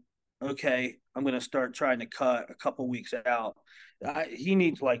 okay, I'm going to start trying to cut a couple weeks out. He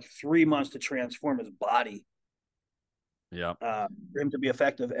needs like 3 months to transform his body. Yeah. For him to be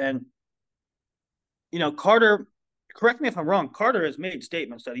effective. And, Carter, correct me if I'm wrong, Carter has made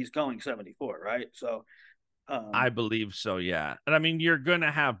statements that he's going 74, right? So I believe so, yeah. And I mean, you're going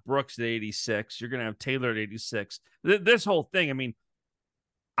to have Brooks at 86. You're going to have Taylor at 86. This whole thing, I mean,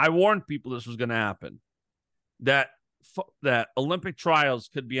 I warned people this was going to happen. That Olympic trials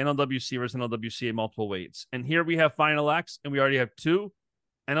could be NLWC versus NLWC at multiple weights. And here we have Final X, and we already have 2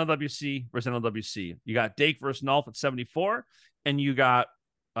 NLWC versus NLWC. You got Dake versus Nolf at 74, and you got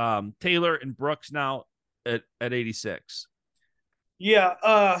Taylor and Brooks now at 86.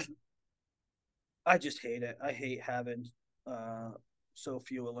 Yeah, I just hate it. I hate having so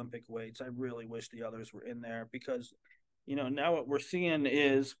few Olympic weights. I really wish the others were in there because, now what we're seeing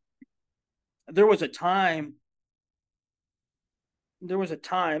is there was a time there was a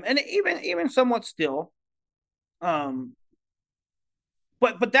time, and even somewhat still, but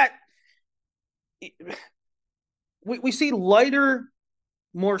that we see lighter,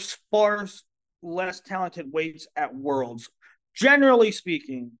 more sparse, less talented weights at Worlds, generally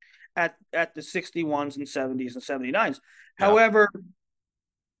speaking, at the 61s and 70s and 79s. Yeah. However,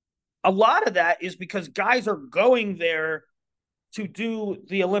 a lot of that is because guys are going there to do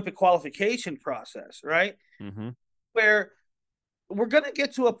the Olympic qualification process, right? Mm-hmm. Where we're going to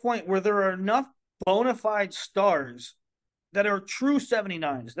get to a point where there are enough bona fide stars that are true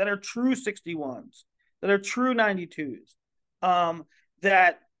 79s, that are true 61s, that are true 92s,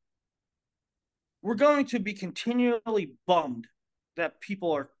 that we're going to be continually bummed that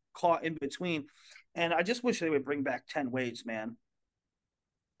people are caught in between. And I just wish they would bring back 10 weights, man.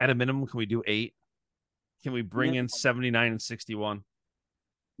 At a minimum, can we do 8? Can we bring in 79 and 61?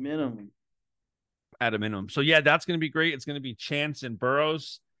 Minimum. At a minimum. So, yeah, that's going to be great. It's going to be Chance and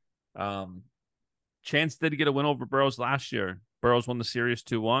Burroughs. Chance did get a win over Burroughs last year. Burroughs won the series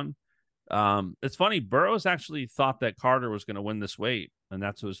 2-1. It's funny. Burroughs actually thought that Carter was going to win this weight, and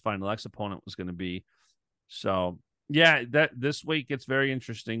that's who his Final X opponent was going to be. So, yeah, that this weight gets very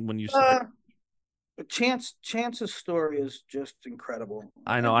interesting when you start. Chance's story is just incredible.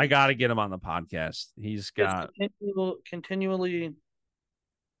 I know. I got to get him on the podcast. He's got continually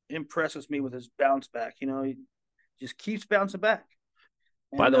impresses me with his bounce back. You know, he just keeps bouncing back.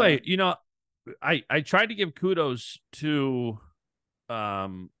 By the way, you know, I tried to give kudos to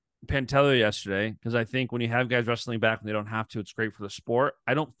Pantello yesterday because I think when you have guys wrestling back and they don't have to, it's great for the sport.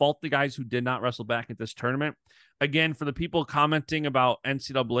 I don't fault the guys who did not wrestle back at this tournament. Again, for the people commenting about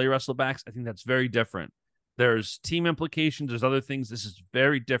NCAA wrestlebacks, I think that's very different. There's team implications. There's other things. This is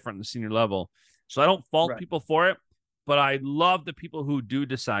very different in the senior level. So I don't fault people for it, but I love the people who do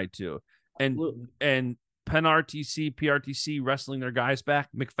decide to. And Penn RTC, PRTC wrestling their guys back.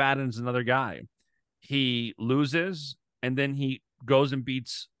 McFadden's another guy. He loses, and then he goes and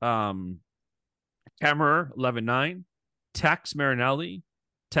beats Kemmerer 11-9, Tex Marinelli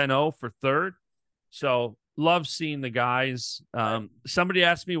 10-0 for third. So love seeing the guys. Somebody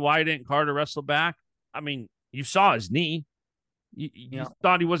asked me why didn't Carter wrestle back. I mean, you saw his knee. You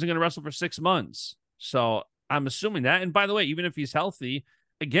thought he wasn't going to wrestle for 6 months. So I'm assuming that. And by the way, even if he's healthy,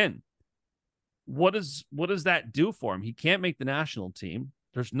 again, what does that do for him? He can't make the national team.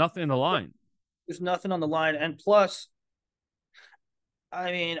 There's nothing on the line. There's nothing on the line. And plus,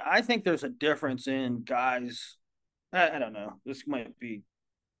 I mean, I think there's a difference in guys. I don't know. This might be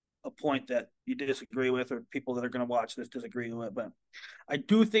a point that you disagree with, or people that are going to watch this disagree with it. But I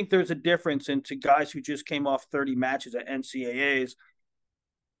do think there's a difference into guys who just came off 30 matches at NCAAs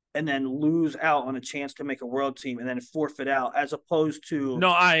and then lose out on a chance to make a world team and then forfeit out, as opposed to. No,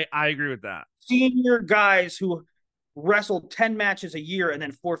 I agree with that. Senior guys who wrestled 10 matches a year and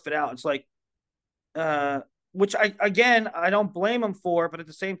then forfeit out. It's like, which I don't blame them for, but at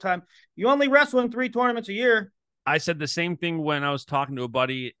the same time, you only wrestle in 3 tournaments a year. I said the same thing when I was talking to a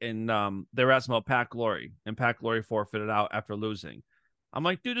buddy, and they were asking about Pat Glory, and Pat Glory forfeited out after losing. I'm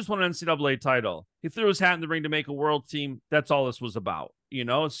like, dude just won an NCAA title. He threw his hat in the ring to make a world team. That's all this was about, you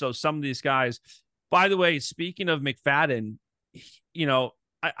know? So some of these guys, by the way, speaking of McFadden, you know,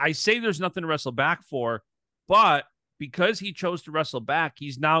 I say there's nothing to wrestle back for, but because he chose to wrestle back,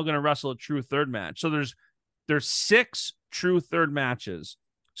 he's now going to wrestle a true third match. So there's 6 true third matches.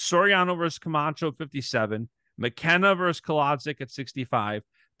 Soriano versus Camacho at 57, McKenna versus Kolodzik at 65,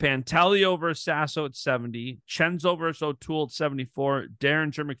 Pantelio versus Sasso at 70, Chenzo versus O'Toole at 74,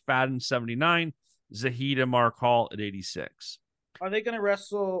 Derringer McFadden 79, Zahid and Mark Hall at 86. Are they going to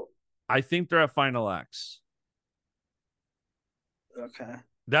wrestle? I think they're at Final X. Okay.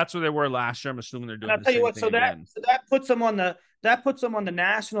 That's where they were last year. I'm assuming they're doing. And I'll tell you what. So that puts them on the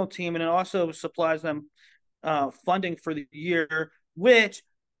national team, and it also supplies them funding for the year. Which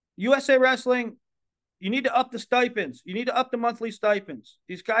USA Wrestling, you need to up the stipends. You need to up the monthly stipends.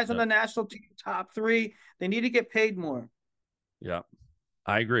 These guys on the national team, top 3, they need to get paid more. Yeah,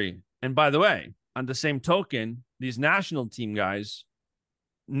 I agree. And by the way, on the same token, these national team guys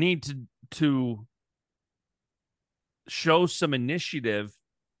need to show some initiative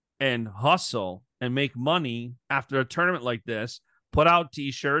and hustle and make money after a tournament like this. Put out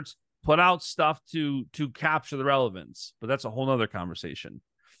T-shirts, put out stuff to capture the relevance. But that's a whole nother conversation.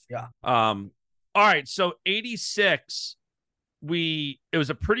 Yeah. All right, so 86, it was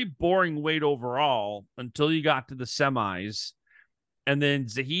a pretty boring weight overall until you got to the semis. And then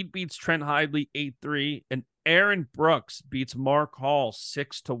Zahid beats Trent Hidley 8-3, and Aaron Brooks beats Mark Hall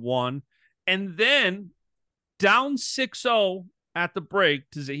 6-1. And then down 6-0 at the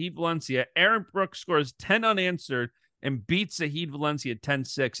break to Zahid Valencia, Aaron Brooks scores 10 unanswered, and beat Zahid Valencia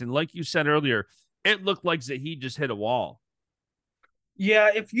 10-6. And like you said earlier, it looked like Zahid just hit a wall.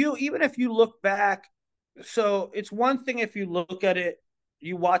 Yeah, even if you look back, so it's one thing if you look at it,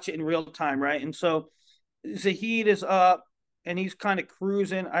 you watch it in real time, right? And so Zahid is up and he's kind of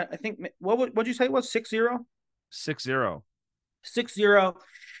cruising. I think what'd you say it was 6-0? 6-0. 6-0.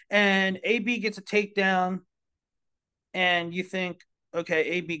 And AB gets a takedown, and you think, okay,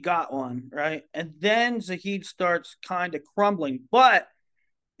 AB got one, right? And then Zahid starts kind of crumbling. But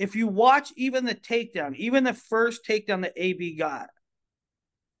if you watch even the takedown, even the first takedown that AB got,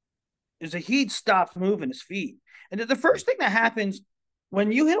 Zahid stops moving his feet. And the first thing that happens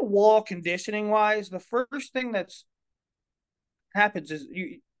when you hit a wall conditioning wise, the first thing that's happens is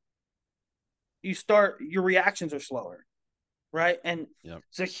you start, your reactions are slower, right? And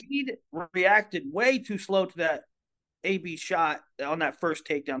Zahid reacted way too slow to that AB shot on that first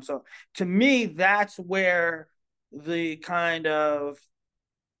takedown. So to me, that's where the kind of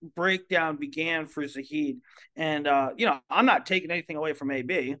breakdown began for Zahid. And I'm not taking anything away from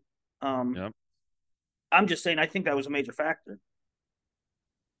AB. I'm just saying I think that was a major factor.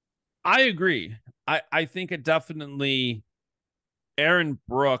 I agree. I think it definitely, Aaron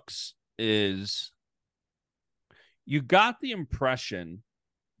Brooks is, you got the impression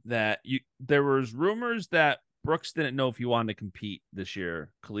that there was rumors that Brooks didn't know if he wanted to compete this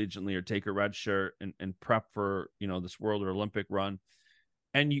year collegiately or take a red shirt and prep for, this world or Olympic run.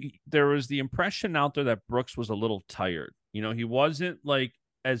 And there was the impression out there that Brooks was a little tired. He wasn't like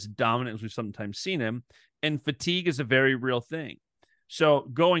as dominant as we've sometimes seen him, and fatigue is a very real thing. So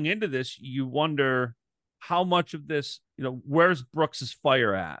going into this, you wonder how much of this, where's Brooks's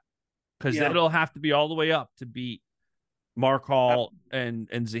fire at? Because it'll have to be all the way up to beat Mark Hall and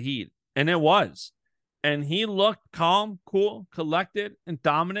Zahid. And it was. And he looked calm, cool, collected, and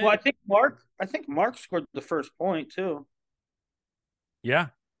dominant. Well, I think Mark scored the first point too. Yeah.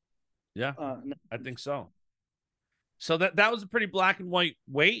 I think so. So that was a pretty black and white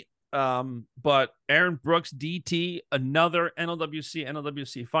weight. But Aaron Brooks, DT, another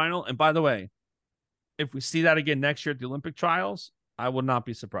NLWC final. And by the way, if we see that again next year at the Olympic trials, I will not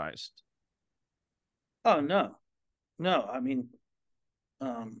be surprised. Oh, no. I mean,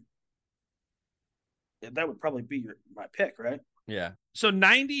 that would probably be my pick, right? Yeah. So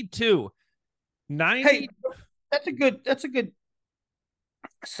 92. Hey, that's a good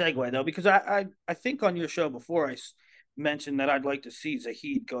segue though, because I think on your show before I mentioned that I'd like to see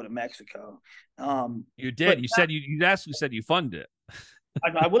Zahid go to Mexico. You did. You said you actually said you funded it.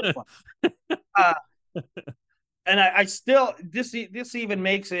 I would fund. And I still this even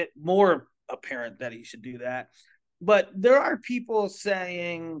makes it more apparent that he should do that. But there are people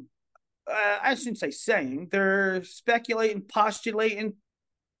saying, I shouldn't say saying, they're speculating, postulating,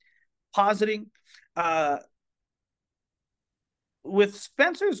 positing, with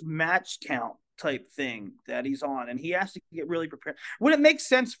Spencer's match count type thing that he's on, and he has to get really prepared. Would it make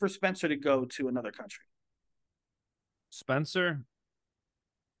sense for Spencer to go to another country? Spencer?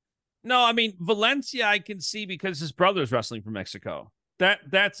 No, I mean, Valencia I can see because his brother's wrestling from Mexico.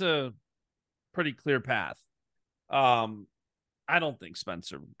 That's a pretty clear path. I don't think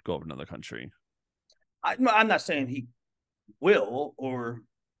Spencer would go to another country. I'm not saying he will,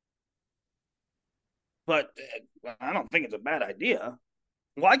 but I don't think it's a bad idea.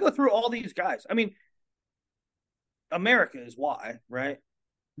 Why go through all these guys? I mean, America is why, right?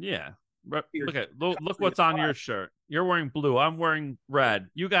 Yeah. Look what's on your shirt. You're wearing blue. I'm wearing red.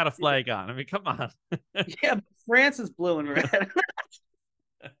 You got a flag on. I mean, come on. Yeah, France is blue and red.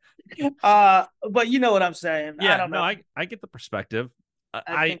 But you know what I'm saying. Yeah, I don't know. I get the perspective.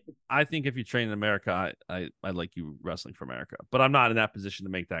 I think if you train in America, I like you wrestling for America, but I'm not in that position to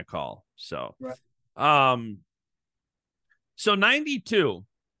make that call. So, right. So 92,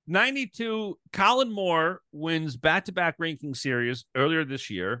 Colin Moore wins back-to-back ranking series earlier this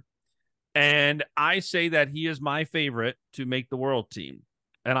year. And I say that he is my favorite to make the world team.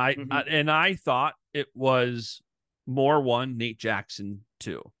 And I thought it was Moore 1, Nate Jackson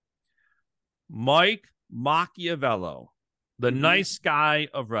 2. Mike Machiavello, the nice guy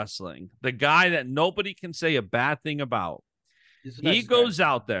of wrestling, the guy that nobody can say a bad thing about. He goes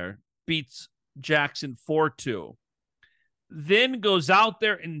out there, beats Jackson 4-2, then goes out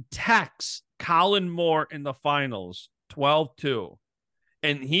there and attacks Colin Moore in the finals 12-2.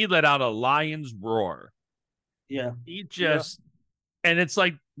 And he let out a lion's roar. Yeah. He just, and it's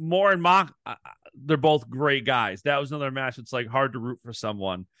like Moore and Mock, they're both great guys. That was another match. It's like hard to root for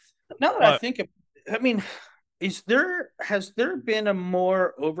someone. Now that I think, I mean, has there been a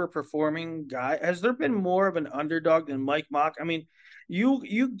more overperforming guy? Has there been more of an underdog than Mike Mock? I mean,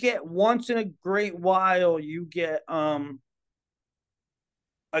 you get once in a great while, you get a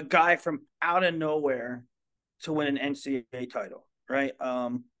guy from out of nowhere to win an NCAA title, right?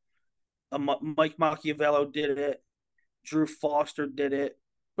 Mike Machiavello did it, Drew Foster did it,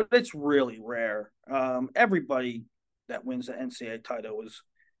 but it's really rare. Everybody that wins the NCAA title was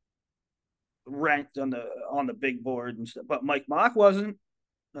ranked on the big board and stuff, but Mike Mock wasn't.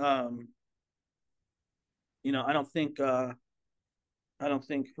 Um, I don't think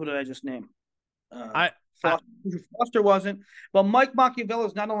who did I just name? Uh, I, I Foster wasn't, but Mike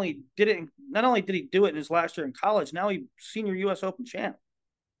Machiavello's not only did he do it in his last year in college, now he's senior U.S. Open champ.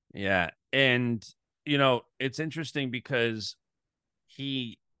 yeah, and it's interesting because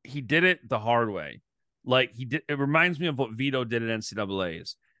he did it the hard way. Like he did, it reminds me of what Vito did at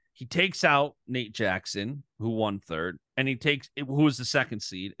NCAA's. He takes out Nate Jackson, who won third, and who was the second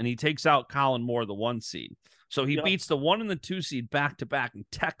seed, and he takes out Colin Moore, the one seed. So he beats the 1 and the 2 seed back to back and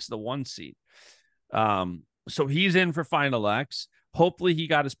techs the 1 seed. So he's in for Final X. Hopefully he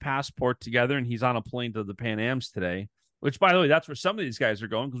got his passport together and he's on a plane to the Pan Ams today, which, by the way, that's where some of these guys are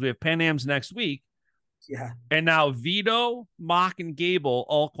going because we have Pan Ams next week. Yeah. And now Vito, Mock, and Gable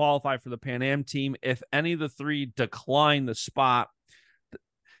all qualify for the Pan Am team. If any of the three decline the spot,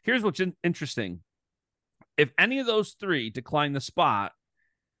 here's what's interesting. If any of those three decline the spot,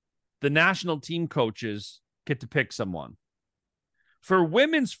 the national team coaches get to pick someone. For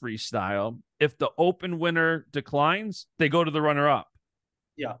women's freestyle, if the open winner declines, they go to the runner-up.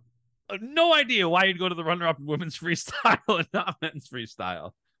 Yeah. No idea why you'd go to the runner-up in women's freestyle and not men's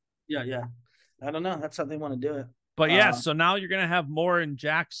freestyle. Yeah. I don't know. That's how they want to do it. But yeah, so now you're going to have Moore and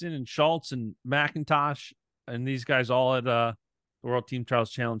Jackson and Schultz and McIntosh and these guys all at the World Team Trials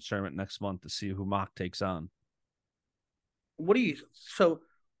Challenge Tournament next month to see who Mock takes on. So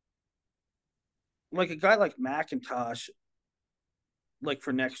like a guy like McIntosh, like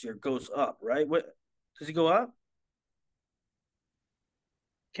for next year, goes up, right? What does he go up?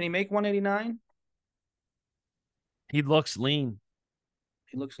 Can he make 189? He looks lean.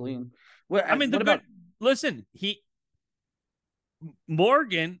 He looks lean. Listen,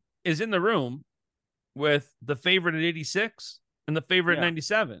 Morgan is in the room with the favorite at 86 and the favorite at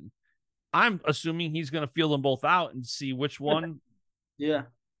 97. I'm assuming he's going to feel them both out and see which one. Yeah.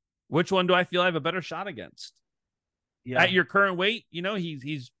 Which one do I feel I have a better shot against? Yeah. At your current weight,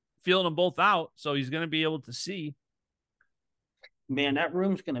 he's feeling them both out, so he's going to be able to see. Man, that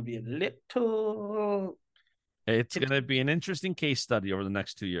room's going to be a little. It's going to be an interesting case study over the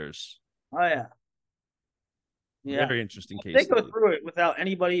next 2 years. Oh, yeah. Yeah. Very interesting case they study. Go through it without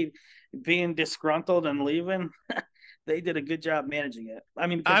anybody being disgruntled and leaving. They did a good job managing it. I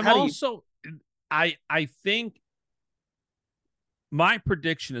mean, I think my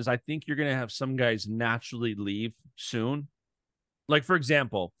prediction is I think you're going to have some guys naturally leave soon. Like, for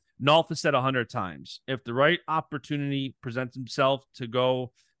example, Nolf has said 100 times, if the right opportunity presents himself to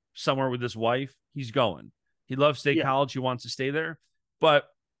go somewhere with his wife, he's going. He loves State College. He wants to stay there. But,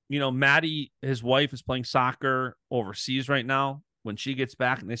 Maddie, his wife, is playing soccer overseas right now. When she gets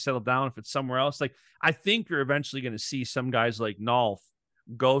back and they settle down, if it's somewhere else, like I think you're eventually going to see some guys like Nolf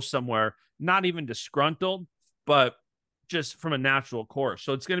go somewhere, not even disgruntled, but just from a natural course.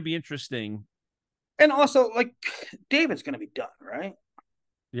 So it's going to be interesting. And also, like, David's going to be done, right?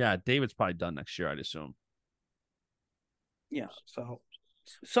 Yeah, David's probably done next year, I'd assume. Yeah, so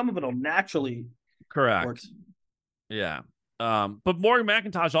some of it will naturally correct work. Yeah. But Morgan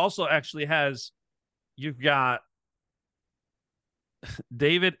McIntosh also actually you've got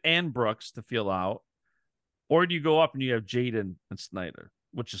David and Brooks to feel out, or do you go up and you have Jaden and Snyder,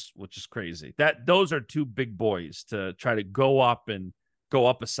 which is crazy. Those are two big boys to try to go up a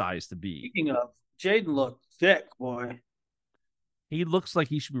size to beat. Speaking of, Jaden looked thick, boy. He looks like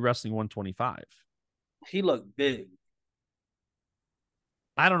he should be wrestling 125. He looked big.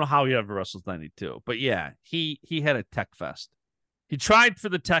 I don't know how he ever wrestles 92, but yeah, he had a tech fest. He tried for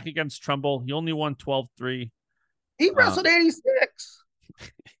the tech against Trumbull. He only won 12-3. He wrestled 86.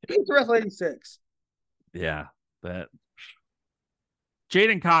 He wrestled 86. Yeah, that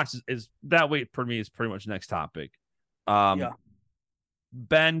Jaden Cox is that weight for me is pretty much next topic. Ben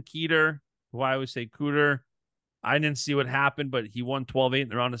Keeter, who I always say Cooter. I didn't see what happened, but he won 12-8 in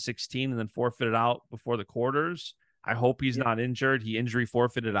the round of 16 and then forfeited out before the quarters. I hope he's not injured. He injury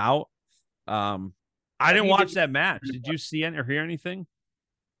forfeited out. I didn't watch that match. Did you see it or hear anything?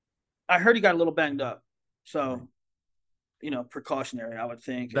 I heard he got a little banged up. So, precautionary, I would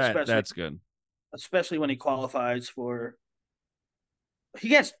think. That's good. Especially when he qualifies for.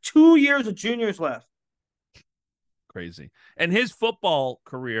 He has 2 years of juniors left. Crazy. And his football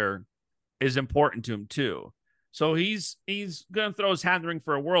career is important to him too. So he's going to throw his hat in the ring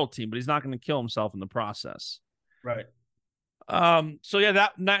for a world team, but he's not going to kill himself in the process. Right. So yeah,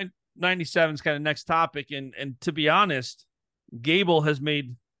 that 97 is kind of next topic. And to be honest, Gable has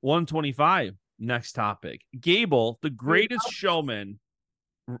made 125 next topic. Gable, the greatest showman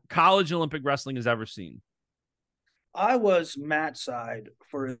college Olympic wrestling has ever seen. I was Matt's side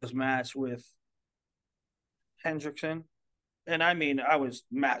for his match with Hendrickson. And I mean, I was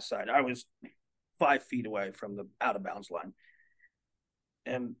Matt's side. I was 5 feet away from the out of bounds line.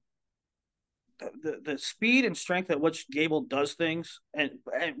 And the speed and strength at which Gable does things and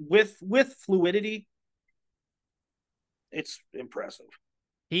with fluidity, it's impressive.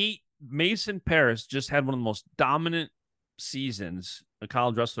 Mason Paris just had one of the most dominant seasons a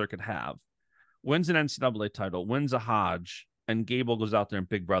college wrestler could have. Wins an NCAA title, wins a Hodge, and Gable goes out there and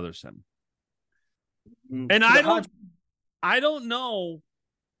big brothers him. And I don't know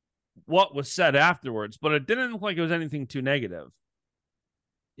what was said afterwards, but it didn't look like it was anything too negative.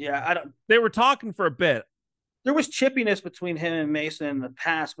 Yeah, They were talking for a bit. There was chippiness between him and Mason in the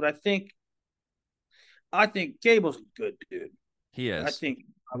past, but I think Gable's a good dude. He is. I think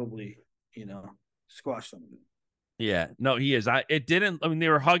probably, squash some of it. Yeah, no, he is. They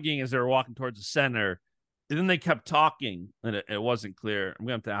were hugging as they were walking towards the center. And then they kept talking, and it wasn't clear. I'm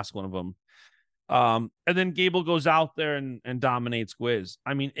going to have to ask one of them. And then Gable goes out there and dominates Gwiz.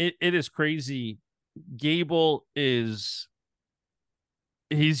 I mean, it is crazy. Gable he's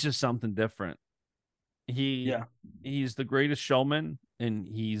just something different. He's the greatest showman, and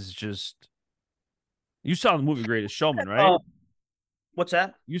he's just. You saw the movie Greatest Showman, right? What's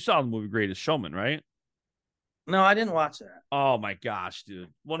that? You saw the movie Greatest Showman, right? No, I didn't watch that. Oh my gosh, dude!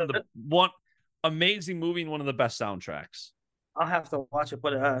 One amazing movie and one of the best soundtracks. I'll have to watch it,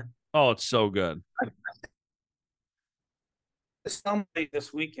 but oh, it's so good. Somebody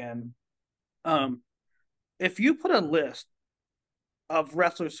this weekend, if you put a list of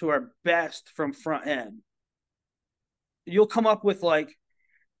wrestlers who are best from front end, you'll come up with like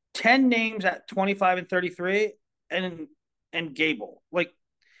 10 names at 25 and 33 and Gable. Like,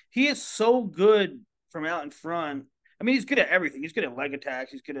 he is so good from out in front. I mean, he's good at everything. He's good at leg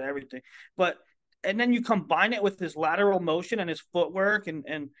attacks. He's good at everything. And then you combine it with his lateral motion and his footwork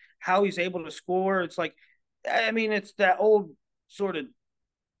and how he's able to score. It's like, I mean, it's that old sort of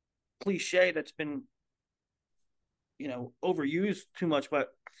cliche that's been, overused too much, but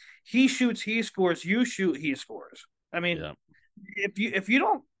he shoots, he scores, you shoot, he scores. I mean, yeah. if you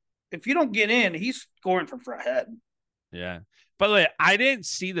don't get in, he's scoring from front head. Yeah. By the way, I didn't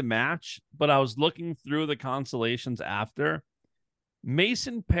see the match, but I was looking through the consolations after.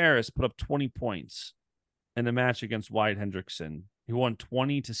 Mason Paris put up 20 points in the match against Wyatt Hendrickson. He won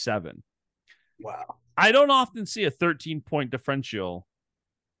 20-7. Wow. I don't often see a 13-point differential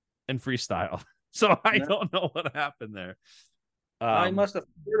in freestyle. So I don't know what happened there. I must have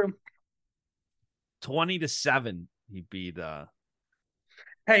heard him. 20-7. He beat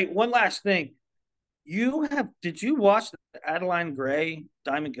Hey, one last thing. Did you watch the Adeline Gray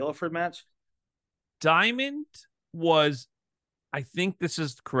Diamond Guilford match? Diamond was, I think this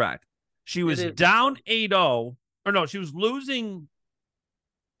is correct. She was down 8-0, or no, she was losing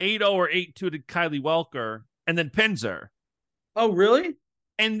 8-0 or 8-2 to Kylie Welker and then pins her. Oh, really?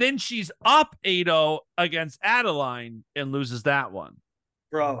 And then she's up 8-0 against Adeline and loses that one.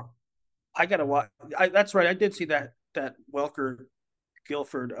 Bro, I got to watch. That's right. I did see that Welker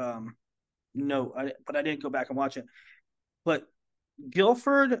Guilford note, but I didn't go back and watch it. But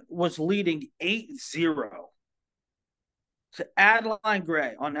Guilford was leading 8-0 to Adeline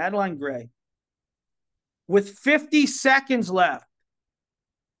Gray with 50 seconds left.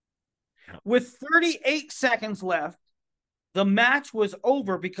 With 38 seconds left, the match was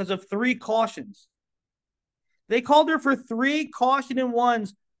over because of 3 cautions. They called her for 3 caution and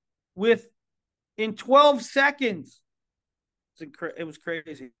ones in 12 seconds. It was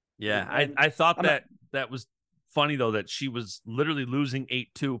crazy. Yeah, I thought that was funny, though, that she was literally losing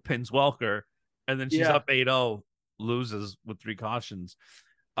 8-2, pins Welker, and then she's up 8-0, loses with 3 cautions.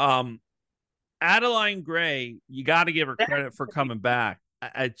 Adeline Gray, you got to give her credit for coming back.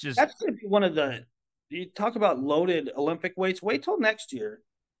 That's going to be one of the – you talk about loaded Olympic weights. Wait till next year.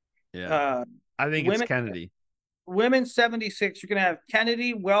 Yeah, I think it's Kennedy. Women 76. You're going to have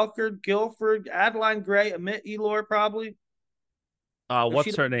Kennedy, Welker, Guilford, Adeline Gray, Amit Elor probably.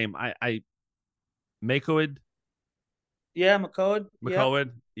 What's her name? Makoid. Yeah, McCoed.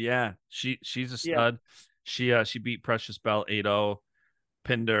 McCoed. Yeah, she's a stud. Yeah. She beat Precious Bell 8-0,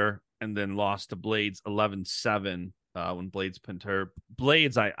 pinned her, and then lost to Blades 11-7 when Blades pinned her.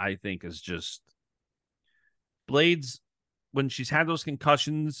 Blades, I think, is just Blades, when she's had those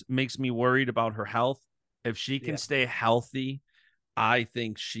concussions, makes me worried about her health. If she can stay healthy, I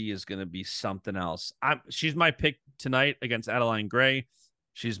think she is going to be something else. She's my pick tonight against Adeline Gray.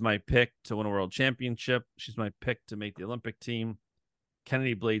 She's my pick to win a world championship. She's my pick to make the Olympic team.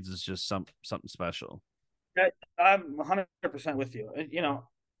 Kennedy Blades is just something special. I'm 100% with you. You know,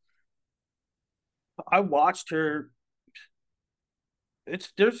 I watched her.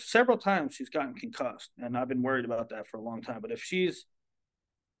 There's several times she's gotten concussed, and I've been worried about that for a long time. But if she's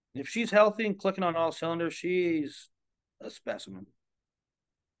healthy and clicking on all cylinders, she's a specimen.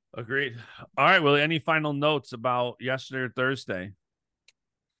 Agreed. All right, Willie, any final notes about yesterday or Thursday?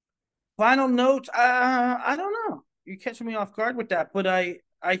 Final notes? I don't know. You're catching me off guard with that, but I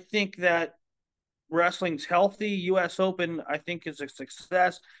think that wrestling's healthy. U.S. Open, I think, is a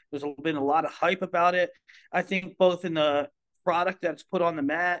success. There's been a lot of hype about it. I think both in the product that's put on the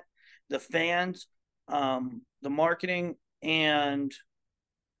mat, the fans, the marketing, and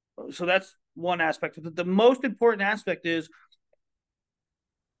so that's one aspect. But the most important aspect is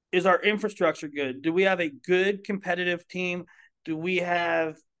our infrastructure good? Do we have a good competitive team? Do we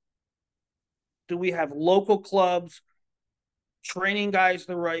have local clubs training guys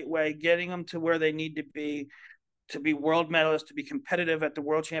the right way, getting them to where they need to be world medalists, to be competitive at the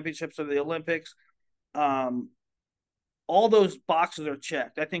world championships or the Olympics? All those boxes are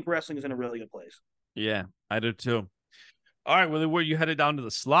checked. I think wrestling is in a really good place. Yeah, I do too. All right, Willie, were you headed down to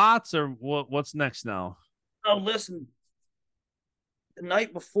the slots or what's next now? Oh, listen, the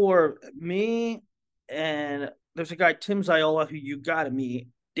night before, me and there's a guy, Tim Ziola, who you got to meet.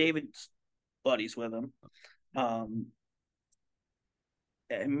 David's buddies with him. And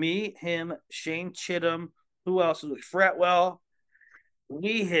me, him, Shane Chittum, who else is with Fretwell?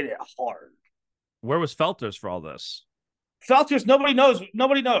 We hit it hard. Where was Felters for all this? Felters, nobody knows.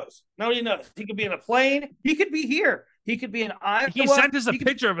 Nobody knows. He could be in a plane. He could be here. He could be in Iowa. He sent us a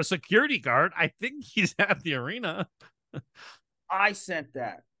picture of a security guard. I think he's at the arena. I sent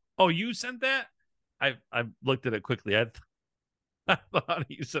that. Oh, you sent that? I looked at it quickly. I thought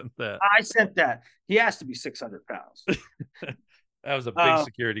he sent that. I sent that. He has to be 600 pounds. That was a big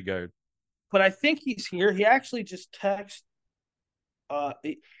security guard. But I think he's here. He actually just texted.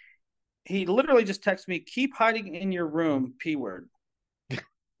 He literally just texted me, "Keep hiding in your room, P word."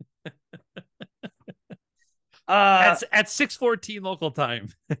 At 6:14 local time.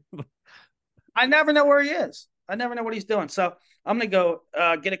 I never know where he is. I never know what he's doing. So I'm gonna go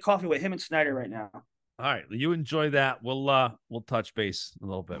get a coffee with him and Snyder right now. All right, you enjoy that. We'll touch base a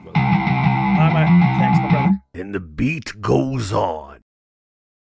little bit with him. Thanks, my brother. And the beat goes on.